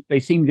 this week, they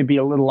seem to be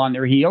a little on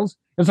their heels.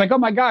 It's like, oh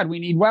my God, we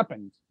need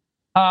weapons.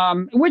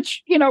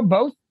 Which,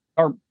 both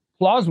are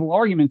plausible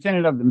arguments in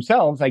and of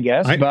themselves, I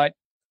guess.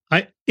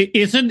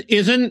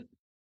 Isn't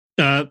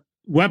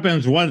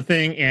weapons one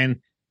thing,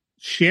 and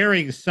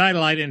sharing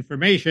satellite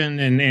information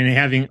and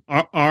having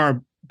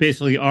our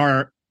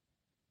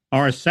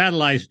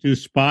satellites do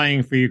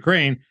spying for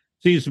Ukraine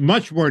seems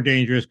much more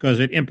dangerous because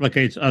it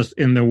implicates us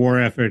in the war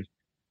effort,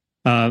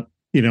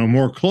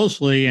 more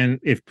closely. And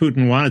if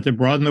Putin wanted to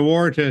broaden the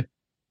war to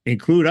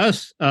include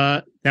us,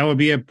 that would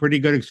be a pretty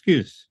good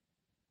excuse.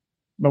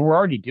 But we're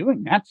already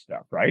doing that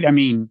stuff, right?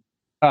 Maybe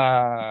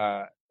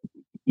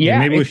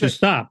we should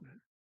stop.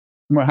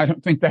 Well, I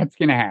don't think that's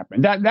going to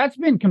happen. That's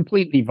been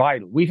completely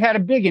vital. We've had a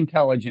big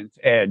intelligence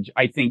edge,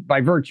 I think,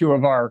 by virtue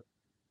of our,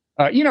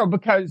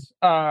 because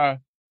now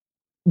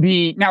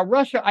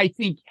Russia, I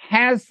think,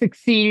 has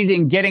succeeded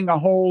in getting a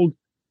hold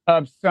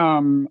of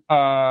some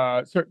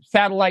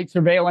satellite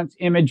surveillance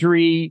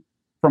imagery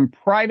from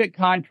private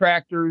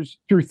contractors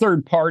through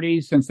third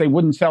parties, since they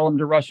wouldn't sell them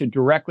to Russia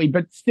directly.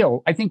 But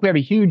still, I think we have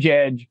a huge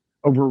edge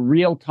over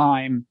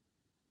real-time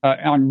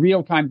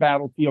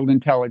battlefield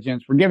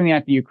intelligence. We're giving that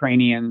to the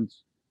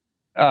Ukrainians.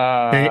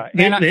 I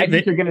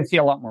think you're going to see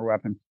a lot more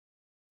weapons.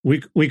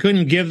 We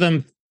couldn't give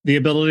them the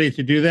ability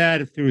to do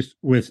that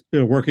with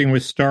working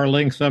with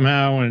Starlink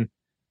somehow, and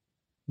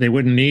they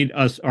wouldn't need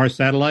our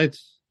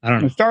satellites. I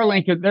don't know.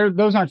 Starlink,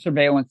 those aren't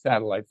surveillance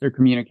satellites; they're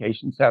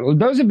communication satellites.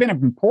 Those have been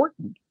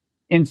important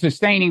in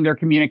sustaining their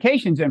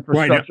communications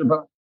infrastructure,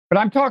 right. But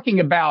I'm talking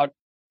about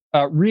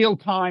real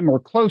time or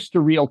close to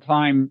real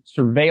time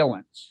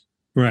surveillance.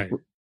 Right.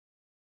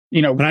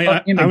 But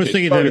I was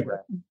thinking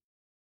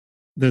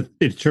that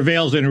it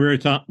surveils in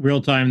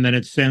real time, then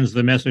it sends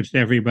the message to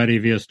everybody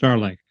via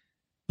Starlink.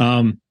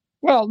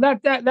 Well,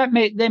 that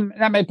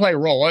may play a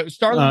role.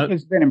 Starlink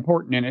has been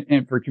important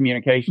in for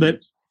communication.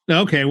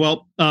 Okay,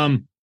 well,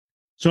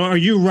 so are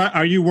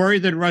you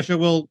worried that Russia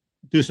will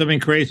do something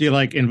crazy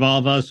like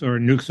involve us or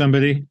nuke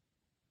somebody?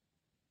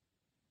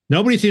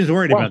 Nobody seems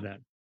worried about that.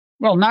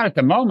 Well, not at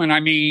the moment. I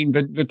mean,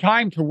 the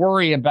time to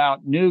worry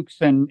about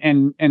nukes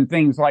and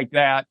things like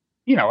that.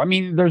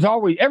 There's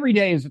always, every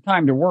day is a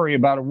time to worry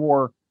about a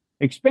war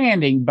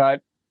expanding,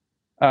 but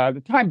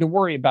the time to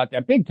worry about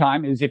that big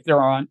time is if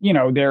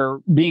they're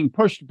being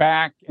pushed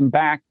back and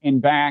back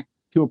and back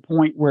to a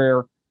point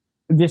where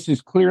this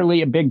is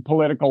clearly a big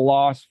political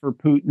loss for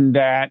Putin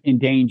that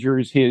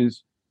endangers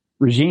his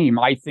regime,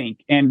 I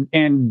think. And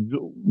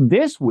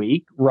this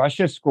week,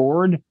 Russia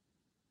scored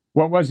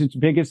what was its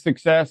biggest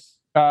success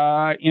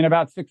in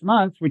about 6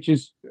 months, which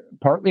is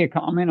partly a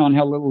comment on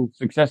how little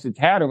success it's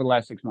had over the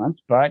last 6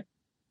 months. But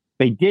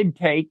they did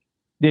take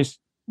this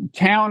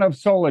town of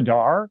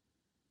Soledar.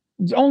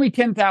 It's only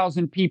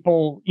 10,000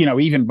 people,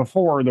 even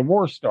before the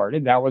war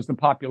started. That was the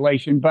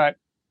population. But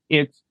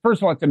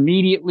first of all, it's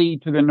immediately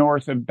to the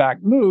north of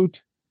Bakhmut,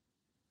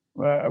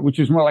 which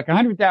is more like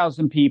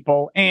 100,000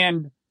 people.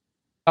 And,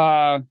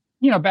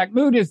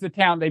 Bakhmut is the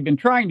town they've been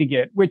trying to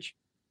get, which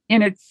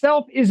in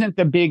itself isn't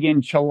the big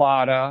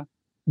enchilada,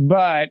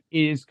 but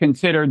is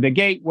considered the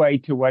gateway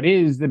to what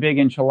is the big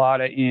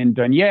enchilada in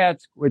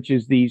Donetsk, which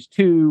is these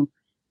two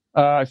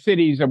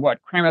cities of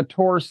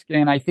Kramatorsk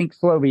and I think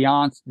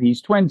Sloviansk,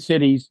 these twin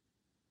cities.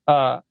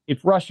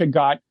 If Russia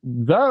got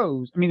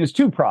those, there's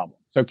two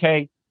problems.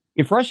 Okay.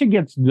 If Russia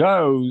gets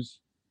those,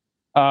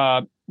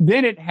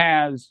 then it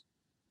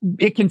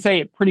can say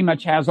it pretty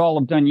much has all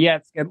of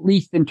Donetsk, at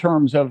least in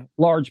terms of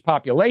large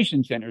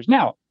population centers.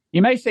 Now,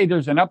 you may say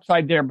there's an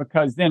upside there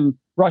because then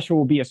Russia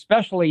will be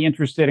especially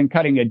interested in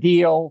cutting a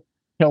deal.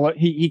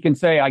 He can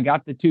say, I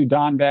got the two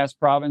Donbass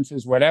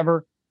provinces,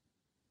 whatever.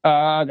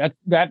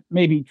 That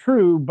may be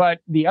true, but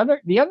the other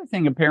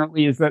thing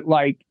apparently is that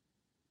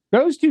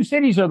those two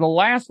cities are the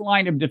last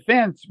line of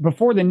defense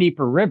before the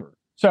Dnieper River.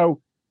 So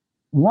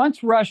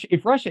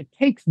if Russia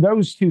takes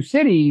those two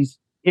cities,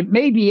 it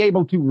may be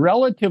able to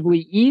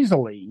relatively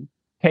easily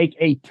take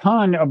a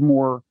ton of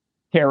more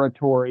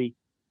territory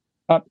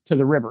up to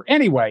the river.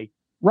 Anyway,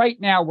 right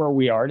now where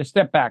we are, to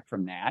step back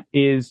from that,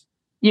 is,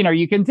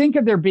 you can think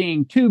of there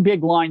being two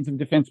big lines of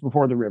defense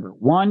before the river.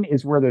 One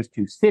is where those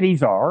two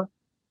cities are.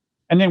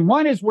 And then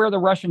one is where the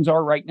Russians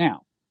are right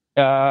now.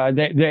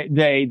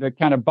 The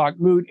kind of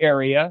Bakhmut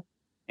area,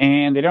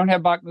 and they don't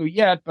have Bakhmut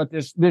yet, but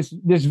this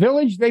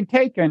village they've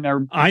taken,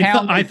 or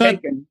I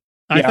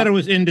thought it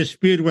was in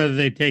dispute whether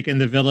they'd taken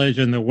the village,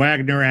 and the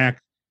Wagner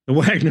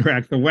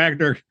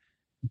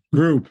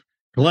group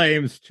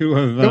claims to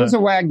have. It was a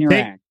Wagner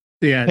Act.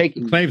 Yeah,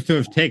 claims to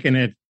have taken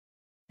it,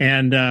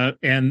 and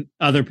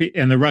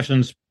the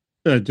Russians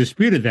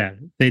disputed that.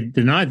 They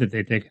denied that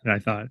they'd taken it, I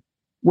thought.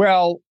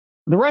 Well,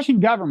 the Russian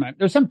government,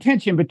 there's some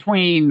tension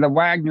between the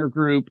Wagner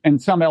group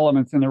and some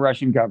elements in the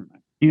Russian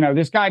government.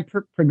 This guy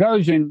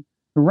Prigozhin,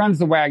 who runs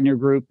the Wagner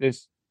group,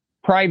 this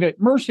private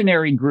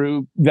mercenary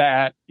group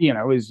that,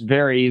 has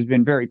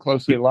been very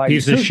closely allied.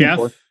 He's the chef.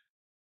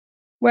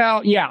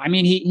 Well, yeah.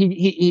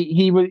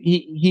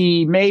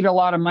 He made a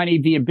lot of money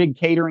via big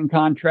catering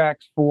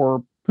contracts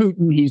for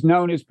Putin. He's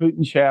known as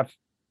Putin Chef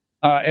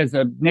as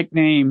a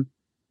nickname.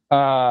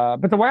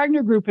 But the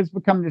Wagner group has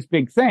become this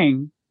big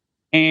thing.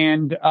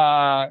 And,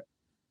 I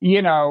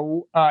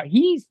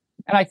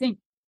think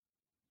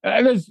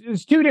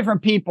there's two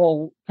different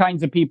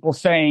kinds of people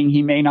saying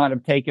he may not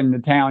have taken the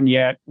town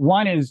yet.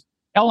 One is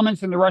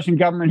elements in the Russian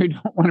government who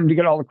don't want him to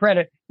get all the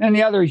credit, and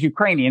the other is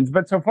Ukrainians.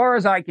 But so far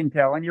as I can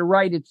tell, and you're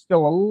right, it's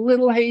still a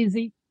little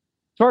hazy.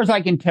 As far as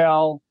I can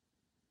tell,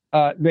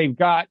 they've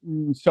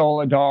gotten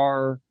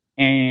Soledar,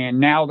 and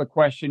now the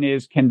question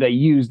is, can they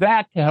use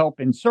that to help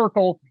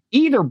encircle,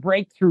 either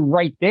break through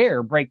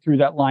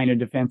that line of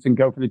defense and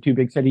go for the two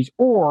big cities,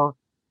 or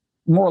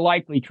more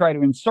likely try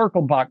to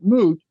encircle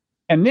Bakhmut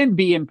and then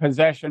be in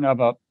possession of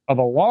a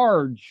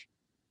large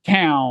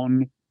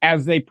town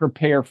as they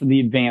prepare for the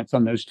advance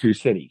on those two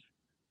cities.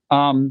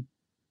 That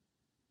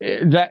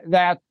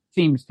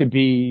seems to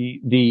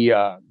be the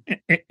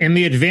and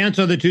the advance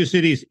on the two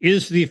cities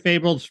is the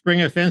fabled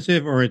spring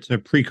offensive, or it's a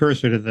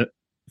precursor to the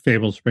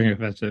fabled spring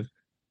offensive?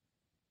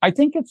 I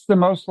think it's the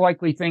most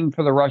likely thing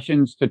for the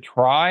Russians to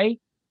try.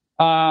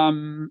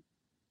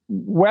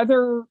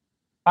 Whether,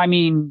 I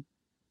mean,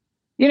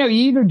 you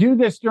either do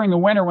this during the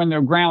winter when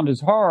the ground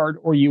is hard,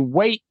 or you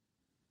wait,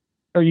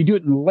 or you do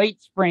it in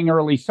late spring,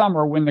 early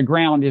summer when the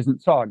ground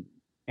isn't soggy,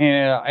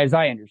 as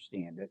I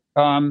understand it.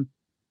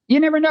 You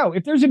never know.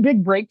 If there's a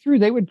big breakthrough,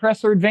 they would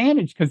press their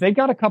advantage because they've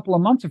got a couple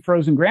of months of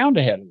frozen ground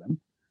ahead of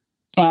them.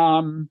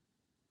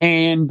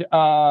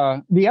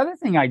 The other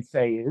thing I'd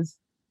say is,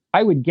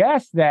 I would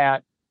guess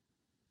that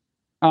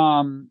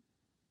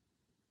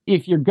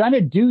if you're going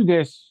to do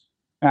this,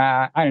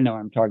 I don't know what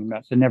I'm talking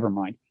about, so never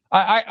mind.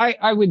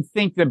 I would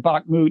think that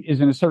Bakhmut is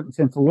in a certain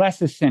sense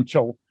less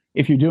essential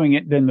if you're doing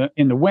it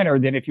in the winter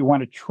than if you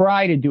want to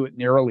try to do it in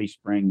the early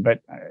spring. But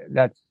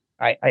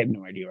I have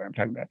no idea what I'm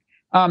talking about.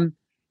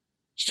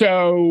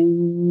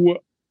 So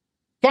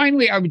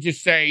finally, I would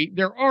just say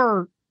there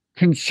are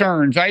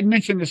concerns. I had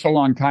mentioned this a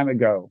long time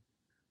ago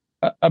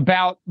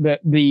about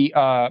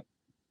the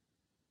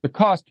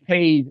cost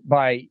paid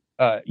by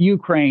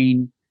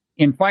Ukraine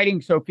in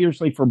fighting so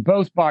fiercely for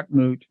both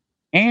Bakhmut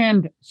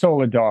and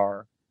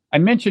Soledar. I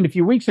mentioned a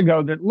few weeks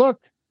ago that, look,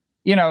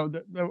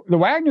 the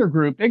Wagner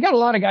group, they got a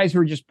lot of guys who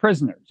are just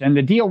prisoners. And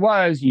the deal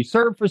was you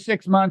serve for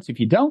 6 months. If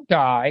you don't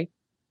die,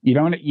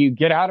 you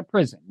get out of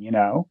prison,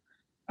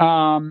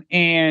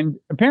 and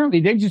apparently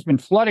they've just been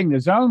flooding the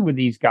zone with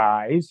these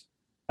guys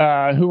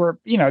who are,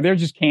 they're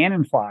just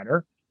cannon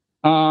fodder.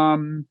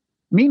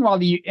 Meanwhile,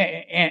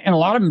 and a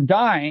lot of them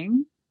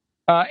dying,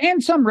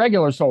 and some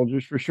regular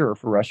soldiers for sure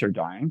for Russia are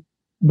dying.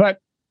 But,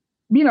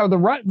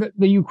 the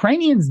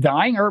Ukrainians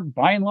dying are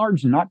by and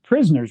large not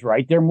prisoners,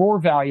 right? They're more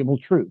valuable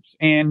troops.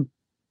 And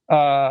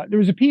there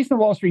was a piece in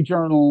the Wall Street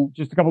Journal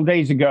just a couple of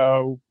days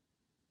ago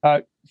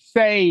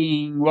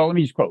saying, well, let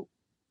me just quote,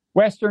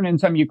 Western and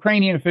some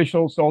Ukrainian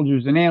officials,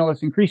 soldiers, and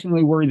analysts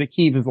increasingly worry that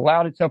Kyiv has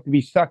allowed itself to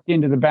be sucked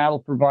into the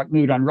battle for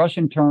Bakhmut on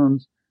Russian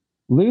terms,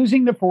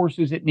 losing the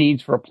forces it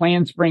needs for a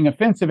planned spring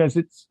offensive as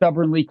it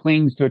stubbornly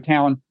clings to a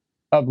town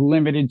of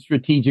limited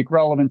strategic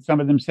relevance.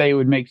 Some of them say it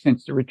would make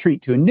sense to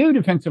retreat to a new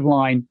defensive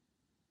line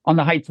on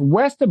the heights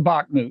west of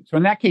Bakhmut. So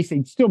in that case,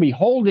 they'd still be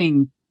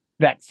holding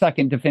that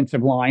second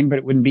defensive line, but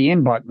it wouldn't be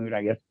in Bakhmut,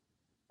 I guess,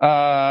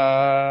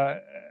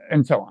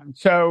 and so on.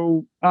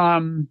 So,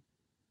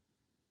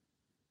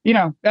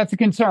 that's a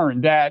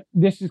concern that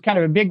this is kind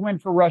of a big win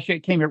for Russia.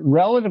 It came at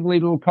relatively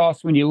little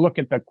cost when you look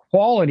at the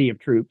quality of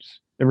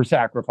troops that were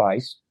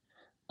sacrificed.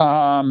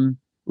 At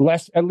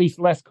least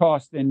less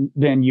cost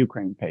than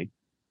Ukraine paid.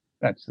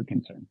 That's the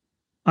concern.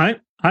 I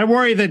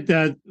worry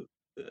that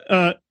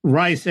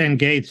Rice and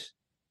Gates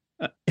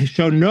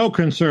show no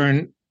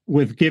concern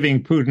with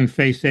giving Putin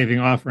face-saving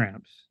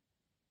off-ramps.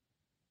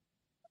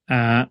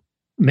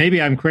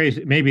 Maybe I'm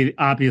crazy. Maybe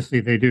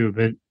obviously they do,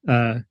 but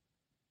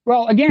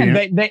well,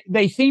 again,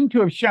 they seem to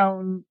have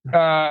shown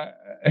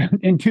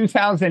in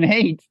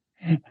 2008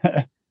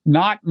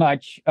 not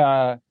much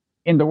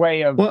in the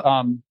way of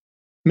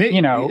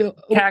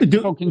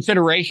tactical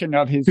consideration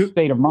of his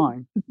state of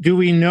mind. Do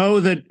we know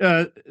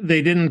that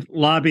they didn't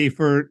lobby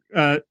for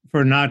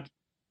not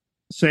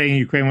saying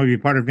Ukraine would be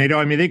part of NATO?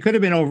 I mean, they could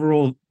have been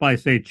overruled by,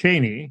 say,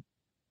 Cheney,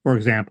 for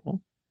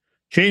example.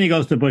 Cheney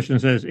goes to Bush and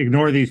says,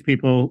 ignore these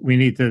people. We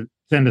need to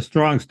send a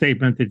strong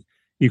statement that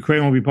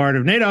Ukraine will be part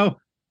of NATO.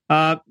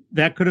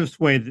 That could have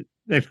carried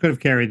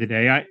the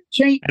day.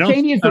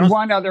 Cheney is the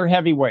one other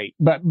heavyweight,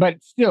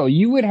 but still,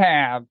 you would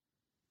have.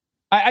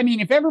 I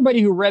mean, if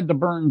everybody who read the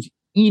Burns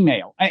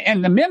email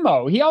and the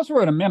memo, he also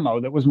wrote a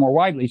memo that was more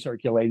widely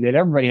circulated that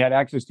everybody had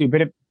access to.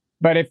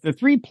 But if the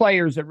three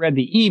players that read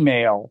the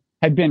email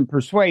had been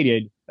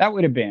persuaded, that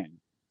would have been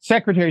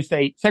Secretary of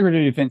State,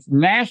 Secretary of Defense,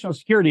 National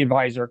Security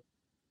Advisor.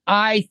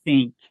 I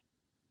think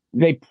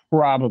they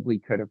probably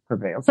could have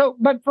prevailed. So,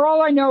 but for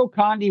all I know,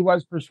 Condi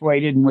was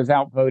persuaded and was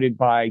outvoted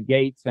by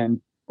Gates,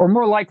 or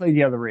more likely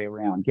the other way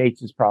around.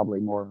 Gates is probably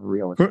more of a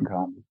realist than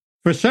Condi.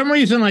 For some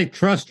reason, I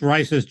trust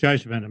Rice's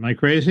judgment. Am I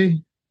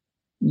crazy?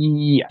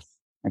 Yes,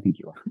 I think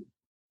you are.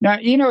 Now,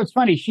 it's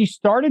funny. She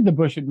started the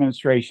Bush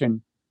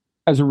administration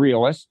as a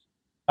realist.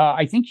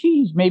 I think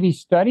she's maybe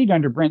studied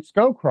under Brent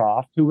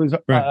Scowcroft, who was,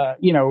 right.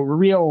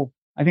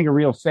 A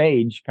real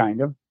sage,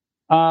 kind of.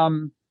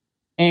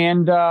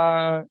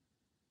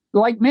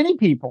 Like many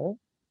people,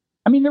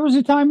 I mean, there was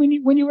a time when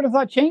you would have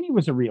thought Cheney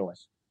was a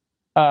realist.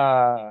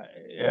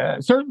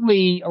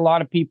 Certainly, a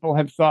lot of people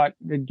have thought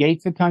that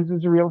Gates at times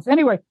was a realist.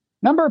 Anyway,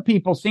 number of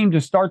people seem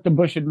to start the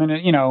Bush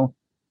administration,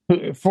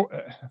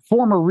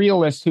 former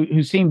realists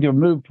who seem to have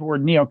moved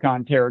toward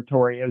neocon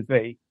territory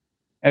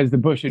as the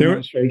Bush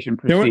administration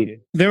proceeded.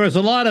 There was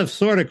a lot of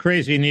sort of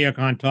crazy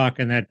neocon talk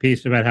in that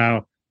piece about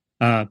how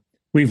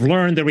we've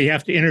learned that we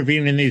have to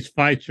intervene in these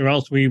fights or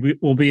else we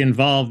will be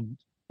involved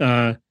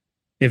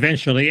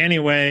eventually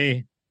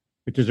anyway,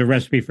 which is a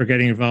recipe for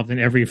getting involved in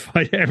every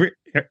fight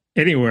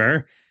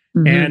anywhere.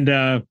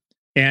 Mm-hmm.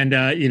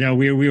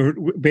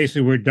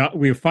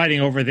 We were fighting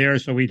over there,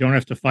 so we don't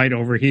have to fight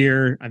over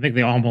here. I think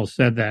they almost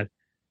said that.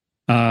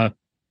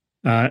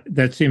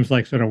 That seems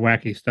like sort of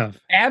wacky stuff.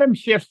 Adam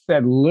Schiff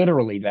said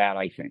literally that,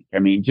 I think. I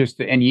mean,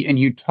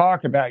 you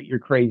talk about your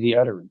crazy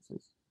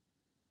utterances.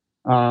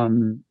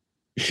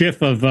 Schiff,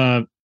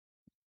 the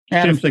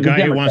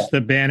guy who wants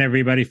to ban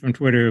everybody from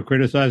Twitter who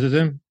criticizes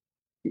him.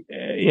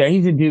 Yeah,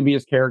 he's a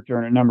dubious character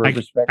in a number of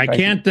respects. I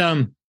can't.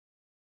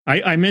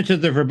 I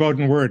mentioned the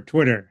verboten word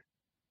Twitter.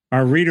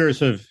 Our readers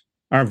have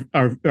our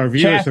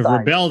viewers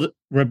have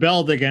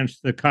rebelled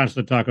against the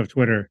constant talk of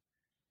Twitter.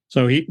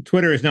 So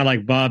Twitter is now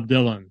like Bob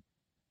Dylan,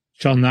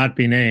 shall not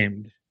be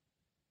named.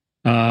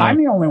 I'm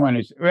the only one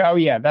who's. Oh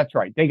yeah, that's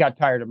right. They got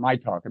tired of my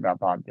talk about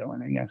Bob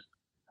Dylan, I guess.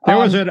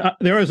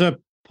 There was a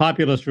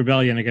populist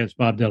rebellion against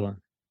Bob Dylan.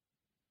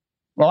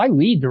 Well, I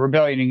lead the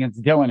rebellion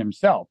against Dylan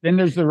himself. Then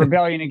there's the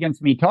rebellion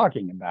against me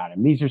talking about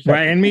him. These are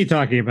right, and me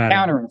talking about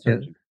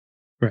counterinsurgency.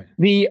 Right.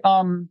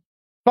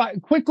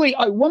 But quickly,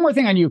 one more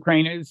thing on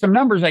Ukraine. Some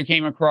numbers I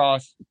came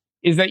across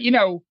is that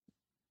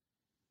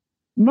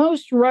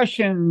most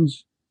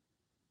Russians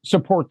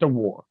support the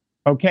war.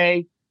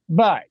 Okay,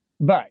 but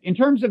in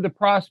terms of the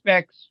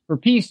prospects for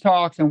peace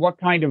talks and what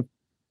kind of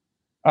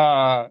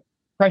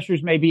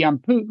pressures may be on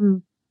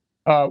Putin,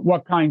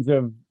 what kinds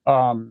of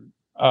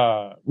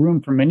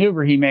room for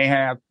maneuver he may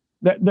have.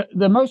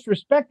 The most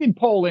respected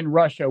poll in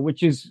Russia,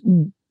 which is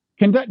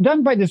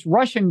done by this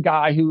Russian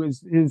guy who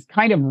is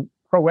kind of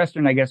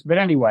pro-Western, I guess. But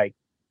anyway,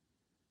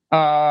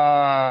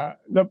 the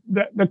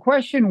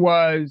question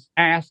was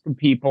asked of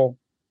people,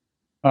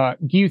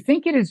 do you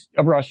think it is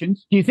of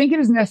Russians? Do you think it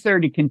is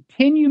necessary to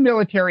continue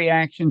military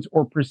actions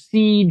or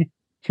proceed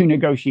to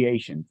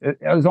negotiations? It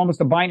was almost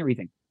a binary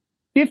thing.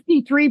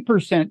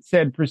 53%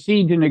 said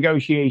proceed to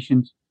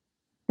negotiations.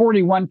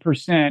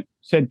 41%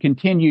 said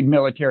continued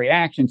military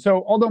action.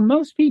 So although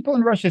most people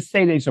in Russia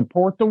say they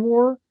support the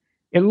war,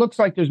 it looks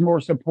like there's more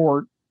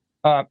support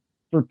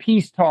for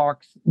peace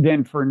talks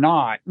than for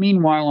not.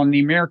 Meanwhile, on the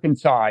American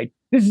side,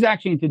 this is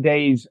actually in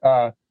today's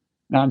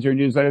non-zero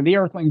newsletter, The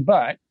Earthling,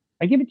 but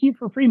I give it to you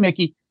for free,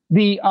 Mickey.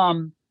 There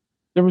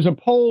was a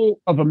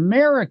poll of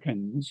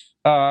Americans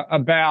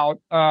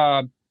about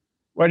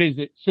what is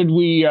it? Should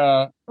we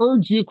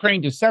urge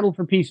Ukraine to settle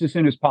for peace as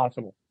soon as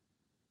possible?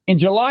 In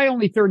July,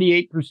 only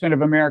 38%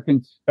 of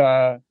Americans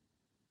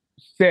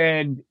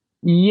said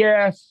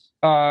yes.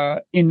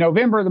 In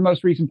November, the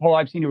most recent poll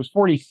I've seen, it was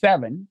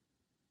 47.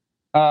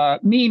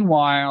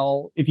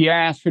 Meanwhile, if you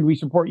ask, should we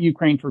support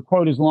Ukraine for,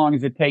 quote, as long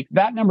as it takes,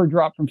 that number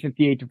dropped from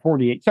 58 to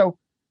 48. So,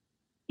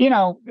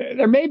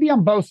 there may be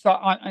on both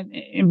sides,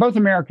 in both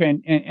America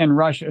and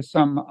Russia,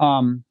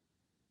 some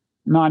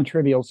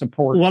non-trivial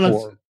support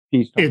for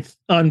peace talks. It's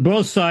on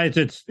both sides.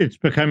 It's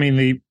becoming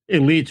the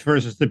elites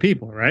versus the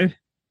people, right?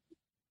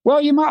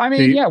 Well,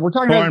 we're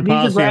talking foreign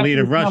about policy elite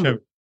of Russia,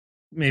 numbers.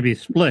 Maybe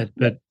split,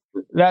 but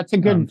that's a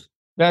good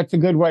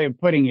way of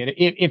putting it.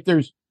 If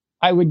there's,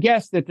 I would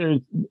guess that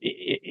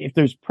if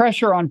there's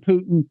pressure on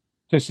Putin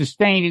to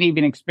sustain and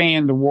even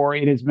expand the war,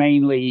 it is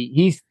mainly,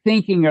 he's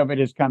thinking of it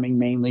as coming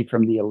mainly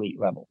from the elite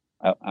level,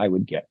 I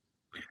would guess.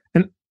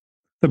 And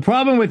the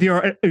problem with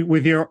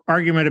your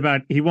argument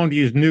about he won't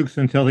use nukes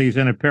until he's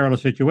in a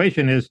perilous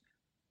situation is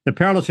the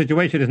perilous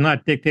situation is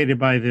not dictated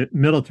by the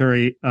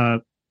military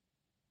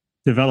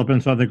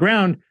developments on the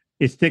ground.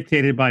 It's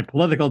dictated by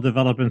political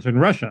developments in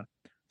Russia.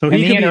 So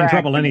he could be in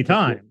trouble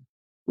anytime.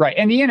 Right.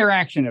 And the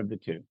interaction of the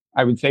two,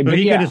 I would say. But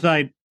he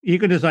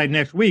could decide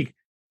next week,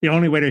 the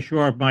only way to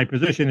shore up my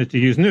position is to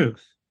use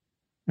nukes.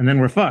 And then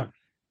we're fucked.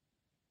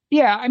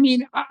 Yeah. I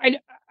mean, I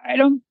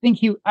don't think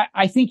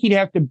I think he'd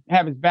have to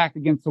have his back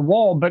against the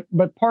wall.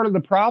 But part of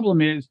the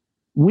problem is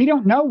we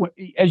don't know,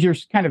 as you're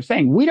kind of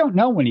saying, we don't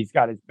know when he's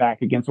got his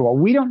back against the wall.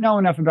 We don't know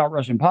enough about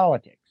Russian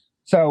politics.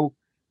 So,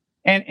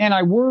 and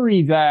I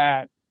worry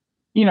that,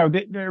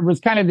 there was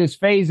kind of this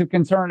phase of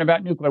concern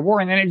about nuclear war,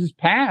 and then it just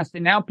passed.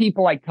 And now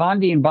people like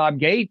Condi and Bob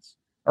Gates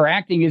are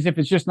acting as if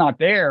it's just not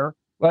there.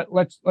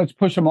 Let's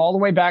push them all the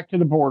way back to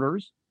the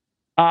borders.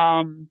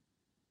 And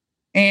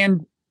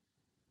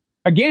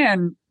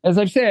again, as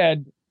I've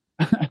said,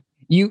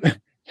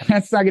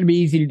 that's not going to be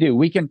easy to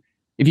do.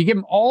 If you give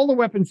them all the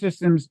weapon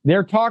systems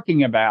they're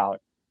talking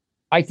about,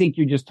 I think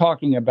you're just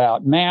talking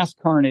about mass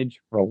carnage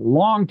for a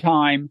long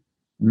time,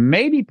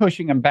 maybe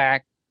pushing them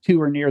back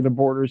to or near the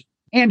borders,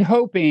 and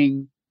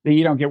hoping that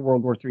you don't get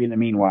World War III in the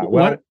meanwhile.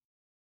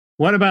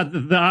 What about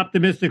the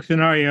optimistic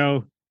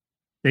scenario?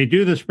 They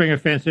do the spring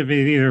offensive,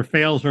 it either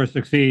fails or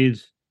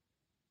succeeds.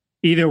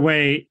 Either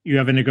way, you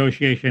have a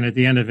negotiation at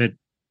the end of it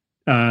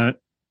that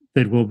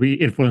will be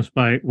influenced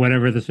by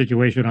whatever the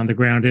situation on the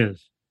ground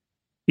is.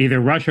 Either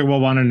Russia will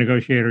want to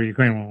negotiate or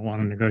Ukraine will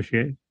want to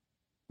negotiate.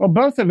 Well,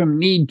 both of them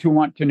need to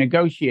want to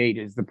negotiate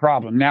is the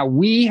problem. Now,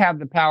 we have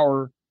the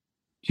power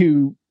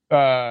to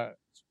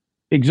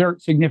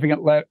exert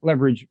significant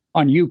leverage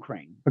on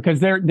Ukraine because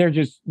they're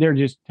just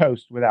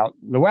toast without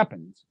the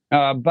weapons.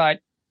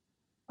 But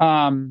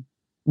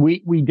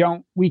we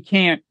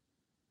can't.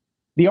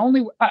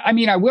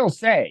 I will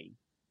say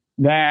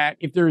that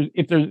if there's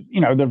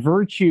the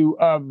virtue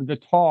of the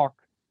talk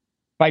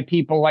by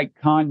people like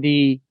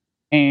Condi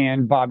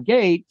and Bob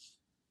Gates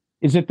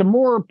is that the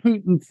more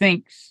Putin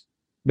thinks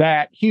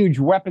that huge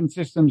weapon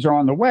systems are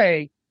on the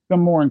way, the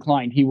more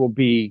inclined he will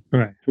be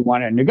to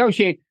want to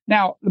negotiate.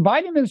 Now, the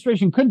Biden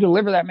administration could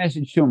deliver that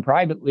message to him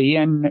privately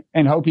and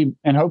hope he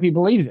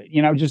believes it.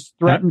 Just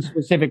threaten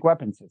specific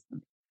weapon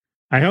systems.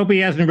 I hope he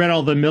hasn't read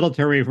all the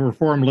military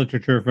reform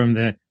literature from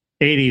the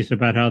 80s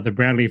about how the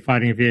Bradley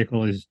fighting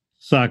vehicle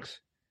sucks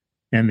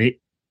and the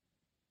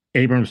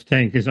Abrams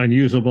tank is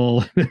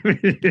unusable.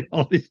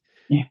 all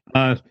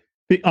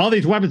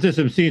these weapon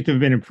systems seem to have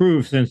been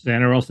improved since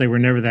then, or else they were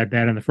never that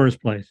bad in the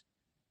first place,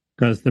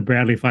 because the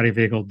Bradley fighting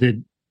vehicle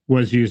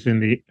was used in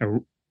the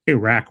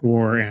Iraq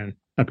War and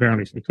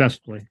apparently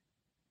successfully.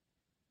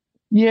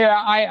 Yeah,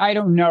 I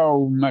don't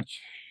know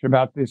much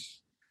about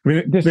this.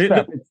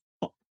 Stuff.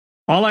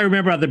 All I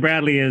remember about the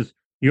Bradley is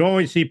you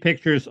always see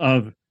pictures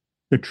of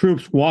the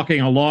troops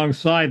walking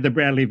alongside the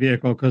Bradley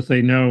vehicle because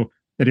they know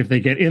that if they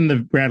get in the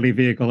Bradley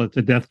vehicle, it's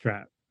a death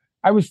trap.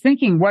 I was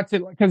thinking, what's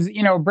it, because,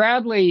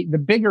 Bradley, the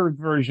bigger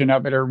version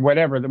of it or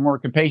whatever, the more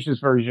capacious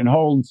version,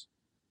 holds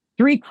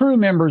 3 crew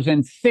members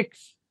and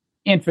 6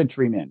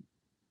 infantrymen.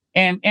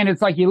 And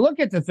it's like you look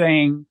at the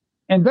thing,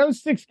 and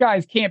those 6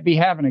 guys can't be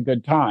having a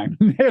good time.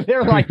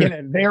 They're like in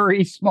a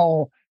very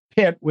small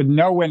pit with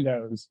no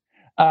windows.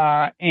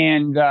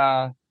 And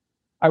I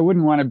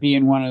wouldn't want to be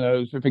in one of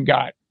those if it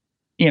got,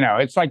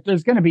 it's like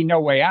there's going to be no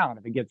way out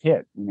if it gets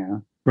hit,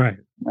 Right.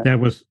 That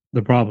was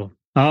the problem.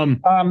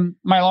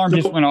 My alarm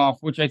just went off,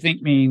 which I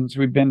think means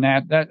we've been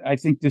at that. I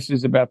think this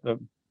is about the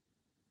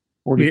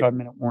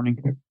 45-minute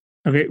warning.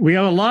 Okay. We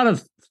have a lot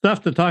of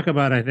stuff to talk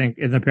about, I think,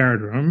 in the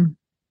Parrot Room.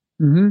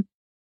 Mm-hmm.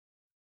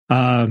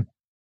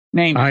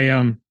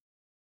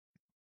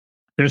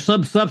 There's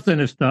some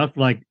substantive stuff,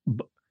 like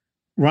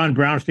Ron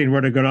Brownstein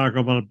wrote a good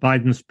article about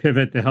Biden's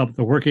pivot to help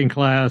the working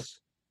class.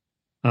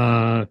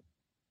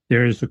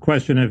 There's a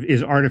question of,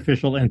 is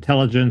artificial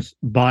intelligence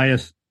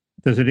biased?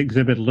 Does it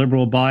exhibit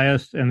liberal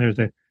bias? And there's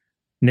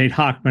Nate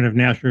Hochman of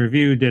National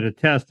Review did a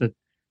test that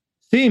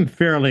seemed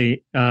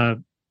fairly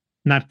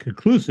not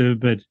conclusive,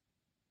 but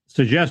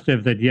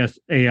suggestive that yes,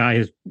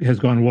 AI has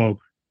gone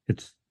woke.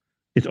 It's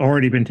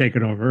already been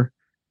taken over.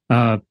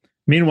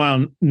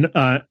 Meanwhile,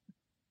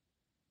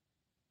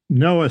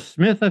 Noah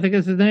Smith, I think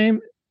is his name,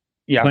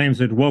 claims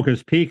that woke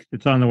has peaked.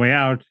 It's on the way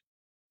out.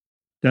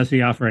 Does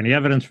he offer any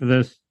evidence for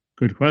this?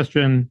 Good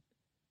question.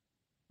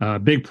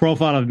 Big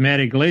profile of Matt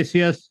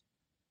Iglesias.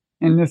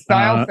 And the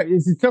style,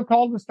 is it still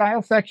called the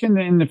style section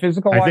in the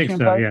physical Washington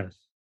Post? I think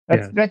so,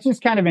 yes. That's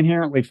just kind of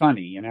inherently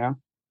funny,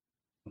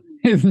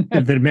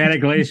 That Matt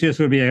Iglesias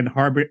would be an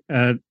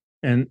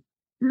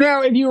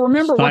no, if you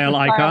remember style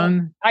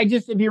icon.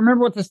 If you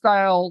remember what the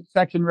style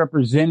section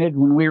represented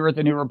when we were at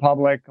the New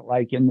Republic,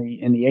 like in the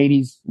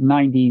 80s,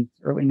 90s,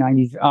 early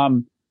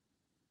 90s,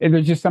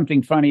 there's just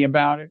something funny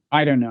about it.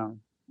 I don't know.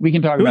 We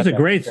can talk about it. It was a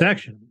great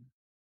section.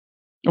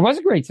 It was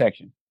a great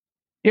section.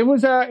 It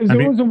was a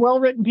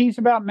well-written piece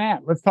about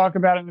Matt. Let's talk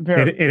about it in the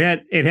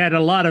paragraph. It had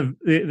a lot of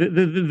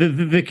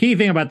the key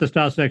thing about the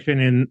style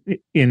section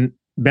in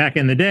back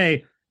in the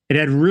day. It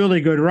had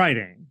really good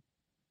writing.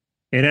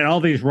 It had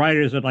all these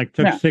writers that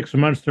took 6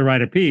 months to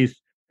write a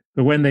piece,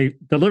 but when they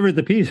delivered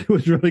the piece, it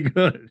was really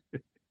good.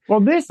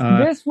 Well, this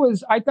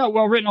was, I thought,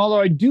 well written.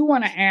 Although I do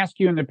want to ask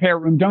you in the Parrot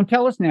Room, don't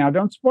tell us now,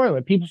 don't spoil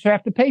it. People should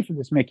have to pay for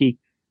this, Mickey.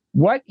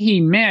 What he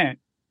meant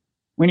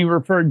when he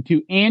referred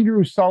to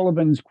Andrew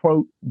Sullivan's,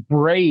 quote,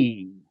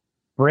 braying.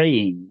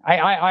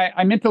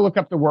 I meant to look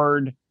up the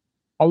word.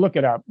 I'll look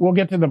it up. We'll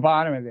get to the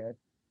bottom of this.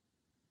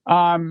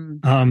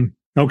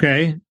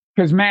 Okay.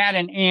 Because Matt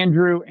and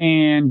Andrew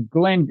and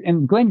Glenn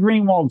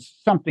Greenwald's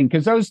something,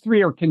 because those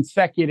 3 are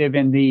consecutive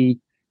in the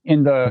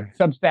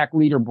Substack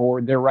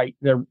leaderboard. They're right.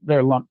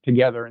 They're lumped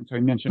together. And so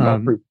he mentioned all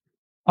 3.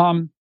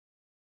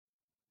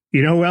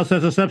 You know who else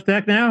has a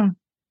Substack now?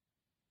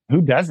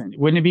 Who doesn't?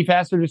 Wouldn't it be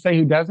faster to say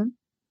who doesn't?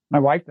 My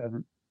wife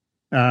doesn't.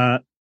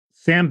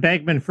 Sam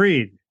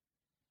Bankman-Fried.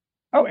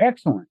 Oh,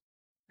 excellent.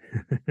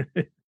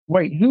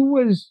 Wait, who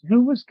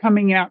was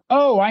coming out?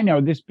 Oh, I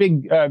know, this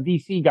big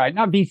VC guy.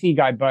 Not VC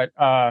guy, but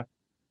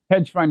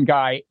hedge fund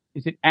guy.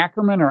 Is it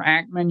Ackerman or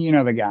Ackman? You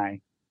know the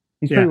guy.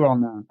 He's pretty well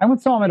known. I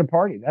once saw him at a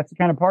party. That's the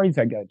kind of parties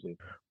I go to.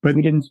 But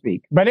we didn't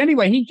speak. But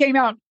anyway, he's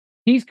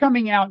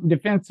coming out in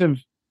defense of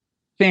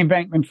Sam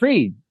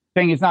Bankman-Fried,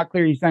 saying it's not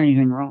clear he's done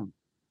anything wrong.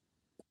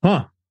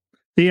 Huh.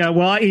 Yeah,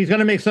 well, he's going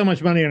to make so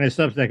much money on his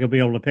Substack, he'll be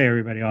able to pay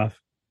everybody off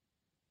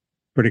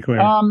pretty quick.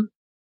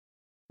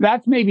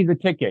 That's maybe the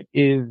ticket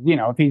is,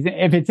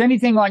 if it's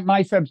anything like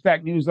my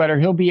Substack newsletter,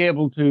 he'll be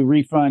able to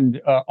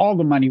refund all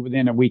the money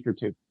within a week or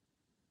 2.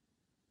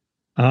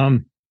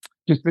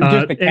 Just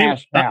the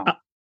cash out.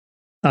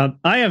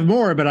 I have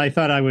more, but I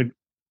thought I would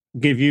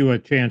give you a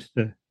chance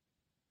to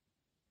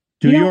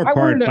do your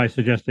part by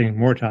suggesting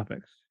more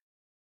topics.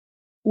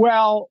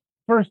 Well,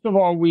 first of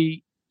all,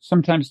 we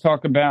sometimes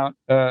talk about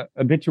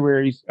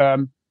obituaries.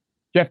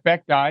 Jeff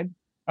Beck died.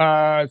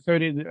 So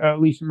did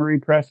Lisa Marie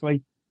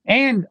Presley.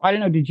 And I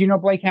don't know, did you know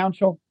Blake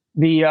Hounshell?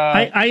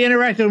 I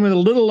interacted with him a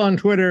little on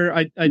Twitter.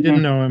 I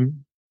didn't know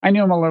him. I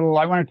knew him a little.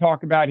 I want to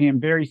talk about him.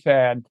 Very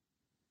sad.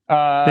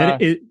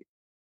 It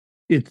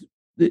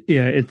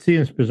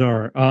seems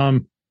bizarre.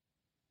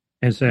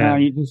 And so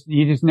you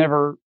just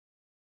never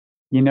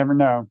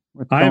know.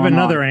 I have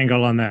another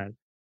angle on that,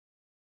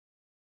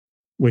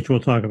 which we'll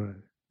talk about.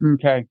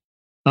 Okay.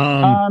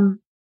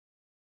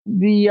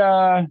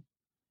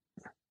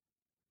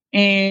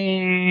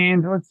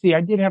 And let's see,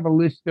 I did have a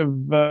list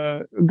of,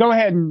 go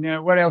ahead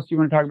and what else do you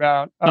want to talk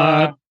about?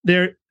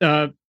 There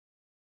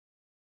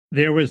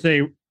was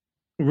a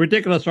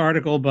ridiculous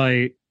article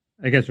by,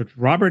 I guess it's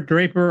Robert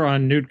Draper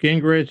on Newt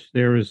Gingrich.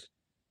 There was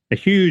a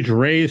huge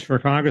raise for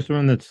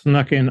congressman that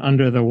snuck in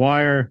under the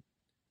wire.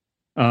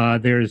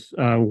 There's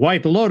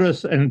White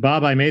Lotus, and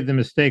Bob, I made the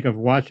mistake of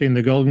watching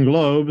the Golden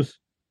Globes,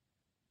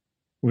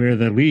 where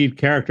the lead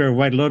character of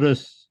White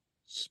Lotus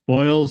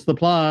spoils the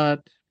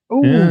plot.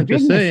 Oh, yeah, big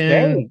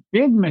mistake.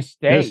 Big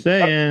mistake. Just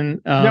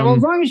saying. Well,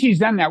 as long as she's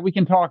done that, we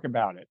can talk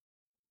about it.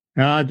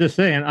 Just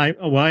saying.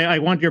 I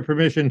want your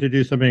permission to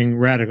do something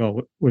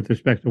radical with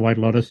respect to White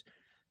Lotus.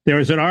 There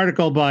was an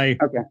article by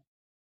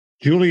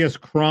Julius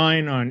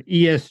Krein on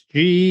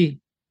ESG,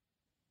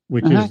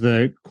 which is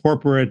the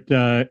corporate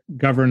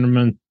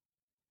government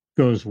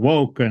goes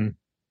woke, and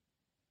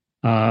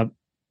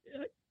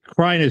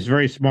Krein is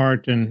very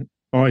smart and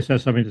always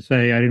has something to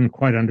say. I didn't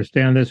quite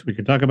understand this. We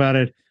could talk about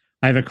it.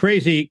 I have a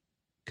crazy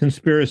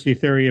conspiracy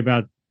theory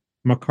about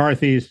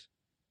McCarthy's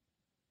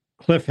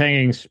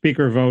cliffhanging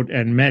speaker vote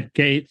and Met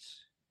Gaetz.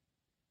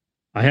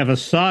 I have a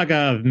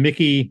saga of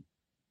Mickey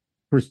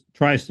who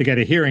tries to get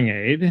a hearing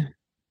aid.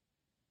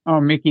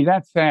 Oh, Mickey,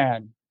 that's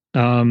sad.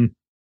 And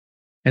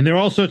there are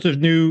all sorts of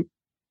new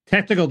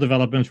technical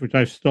developments, which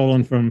I've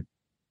stolen from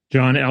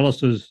John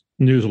Ellis's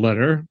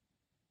newsletter.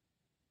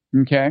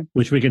 Okay.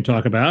 Which we can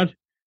talk about.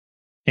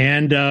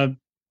 And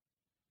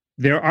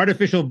there are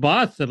artificial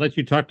bots that let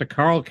you talk to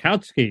Karl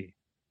Kautsky.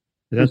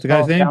 That's the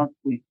guy's name?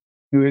 Kautsky?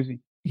 Who is he?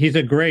 He's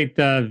a great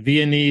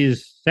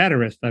Viennese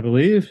satirist, I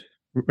believe,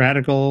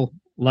 radical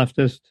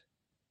leftist.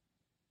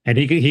 And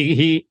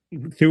he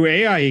through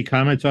AI, he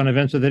comments on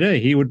events of the day.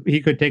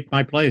 He could take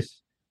my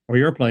place or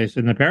your place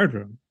in the parrot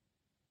room.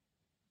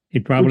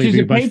 He'd probably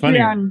be much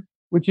funnier.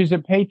 Which is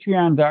at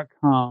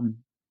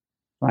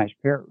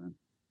patreon.com/parrot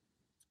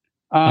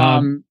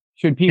room.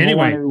 Should people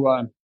want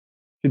to?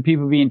 Should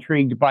people be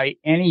intrigued by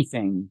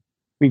anything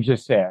we've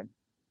just said?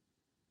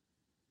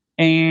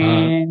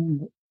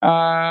 And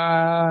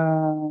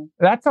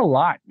that's a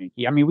lot,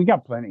 Mickey. I mean, we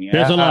got plenty.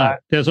 There's a lot.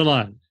 There's a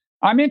lot.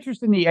 I'm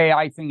interested in the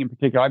AI thing in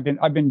particular.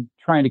 I've been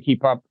trying to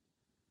keep up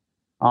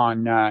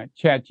on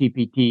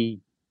ChatGPT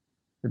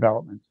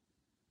developments.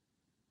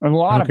 There's a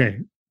lot of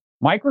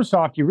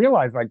Microsoft. You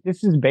realize, like,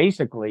 this is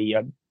basically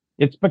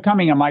it's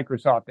becoming a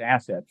Microsoft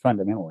asset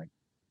fundamentally.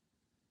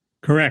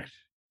 Correct.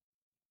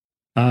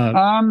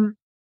 Okay.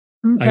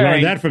 I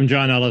learned that from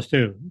John Ellis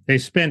too. They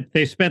spent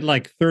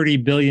like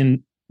 $30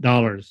 billion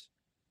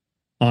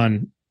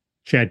on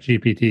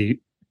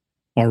ChatGPT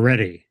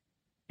already.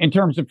 In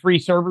terms of free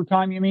server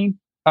time, you mean?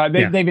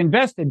 They've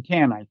invested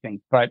 10, I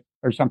think,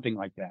 or something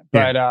like that.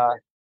 But I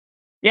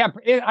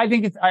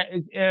think it's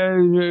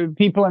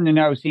people in the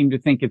know seem to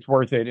think it's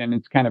worth it, and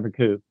it's kind of a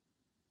coup.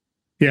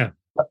 Yeah,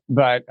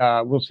 but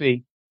we'll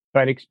see.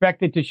 But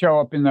expect it to show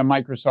up in the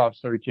Microsoft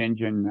search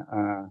engine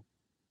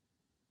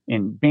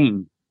in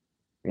Bing.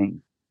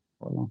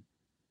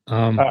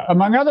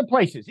 Among other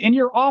places, in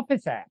your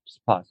Office apps,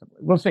 possibly.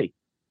 We'll see.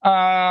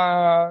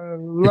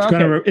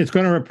 It's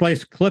going to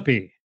replace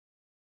Clippy.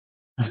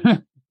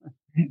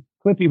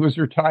 Clippy was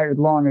retired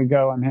long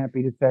ago, I'm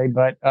happy to say,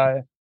 but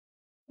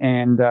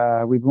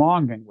we've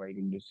long been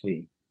waiting to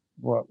see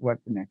what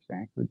the next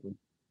act would be.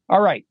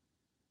 All right,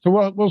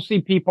 so we'll see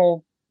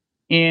people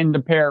in the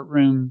parrot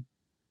room,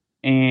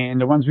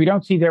 and the ones we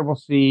don't see there, we'll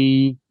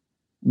see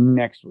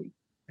next week.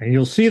 And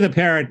you'll see the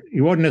parrot.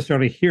 You won't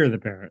necessarily hear the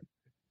parrot.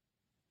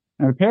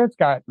 Now, the parrot's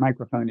got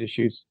microphone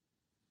issues,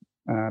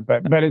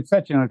 but it's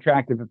such an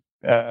attractive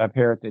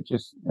parrot that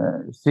just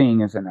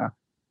seeing is enough.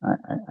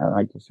 I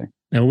like to say.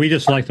 And we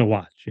just like to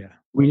watch. Yeah.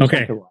 We just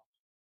like to watch.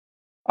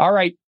 All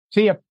right.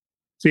 See ya.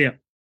 See ya.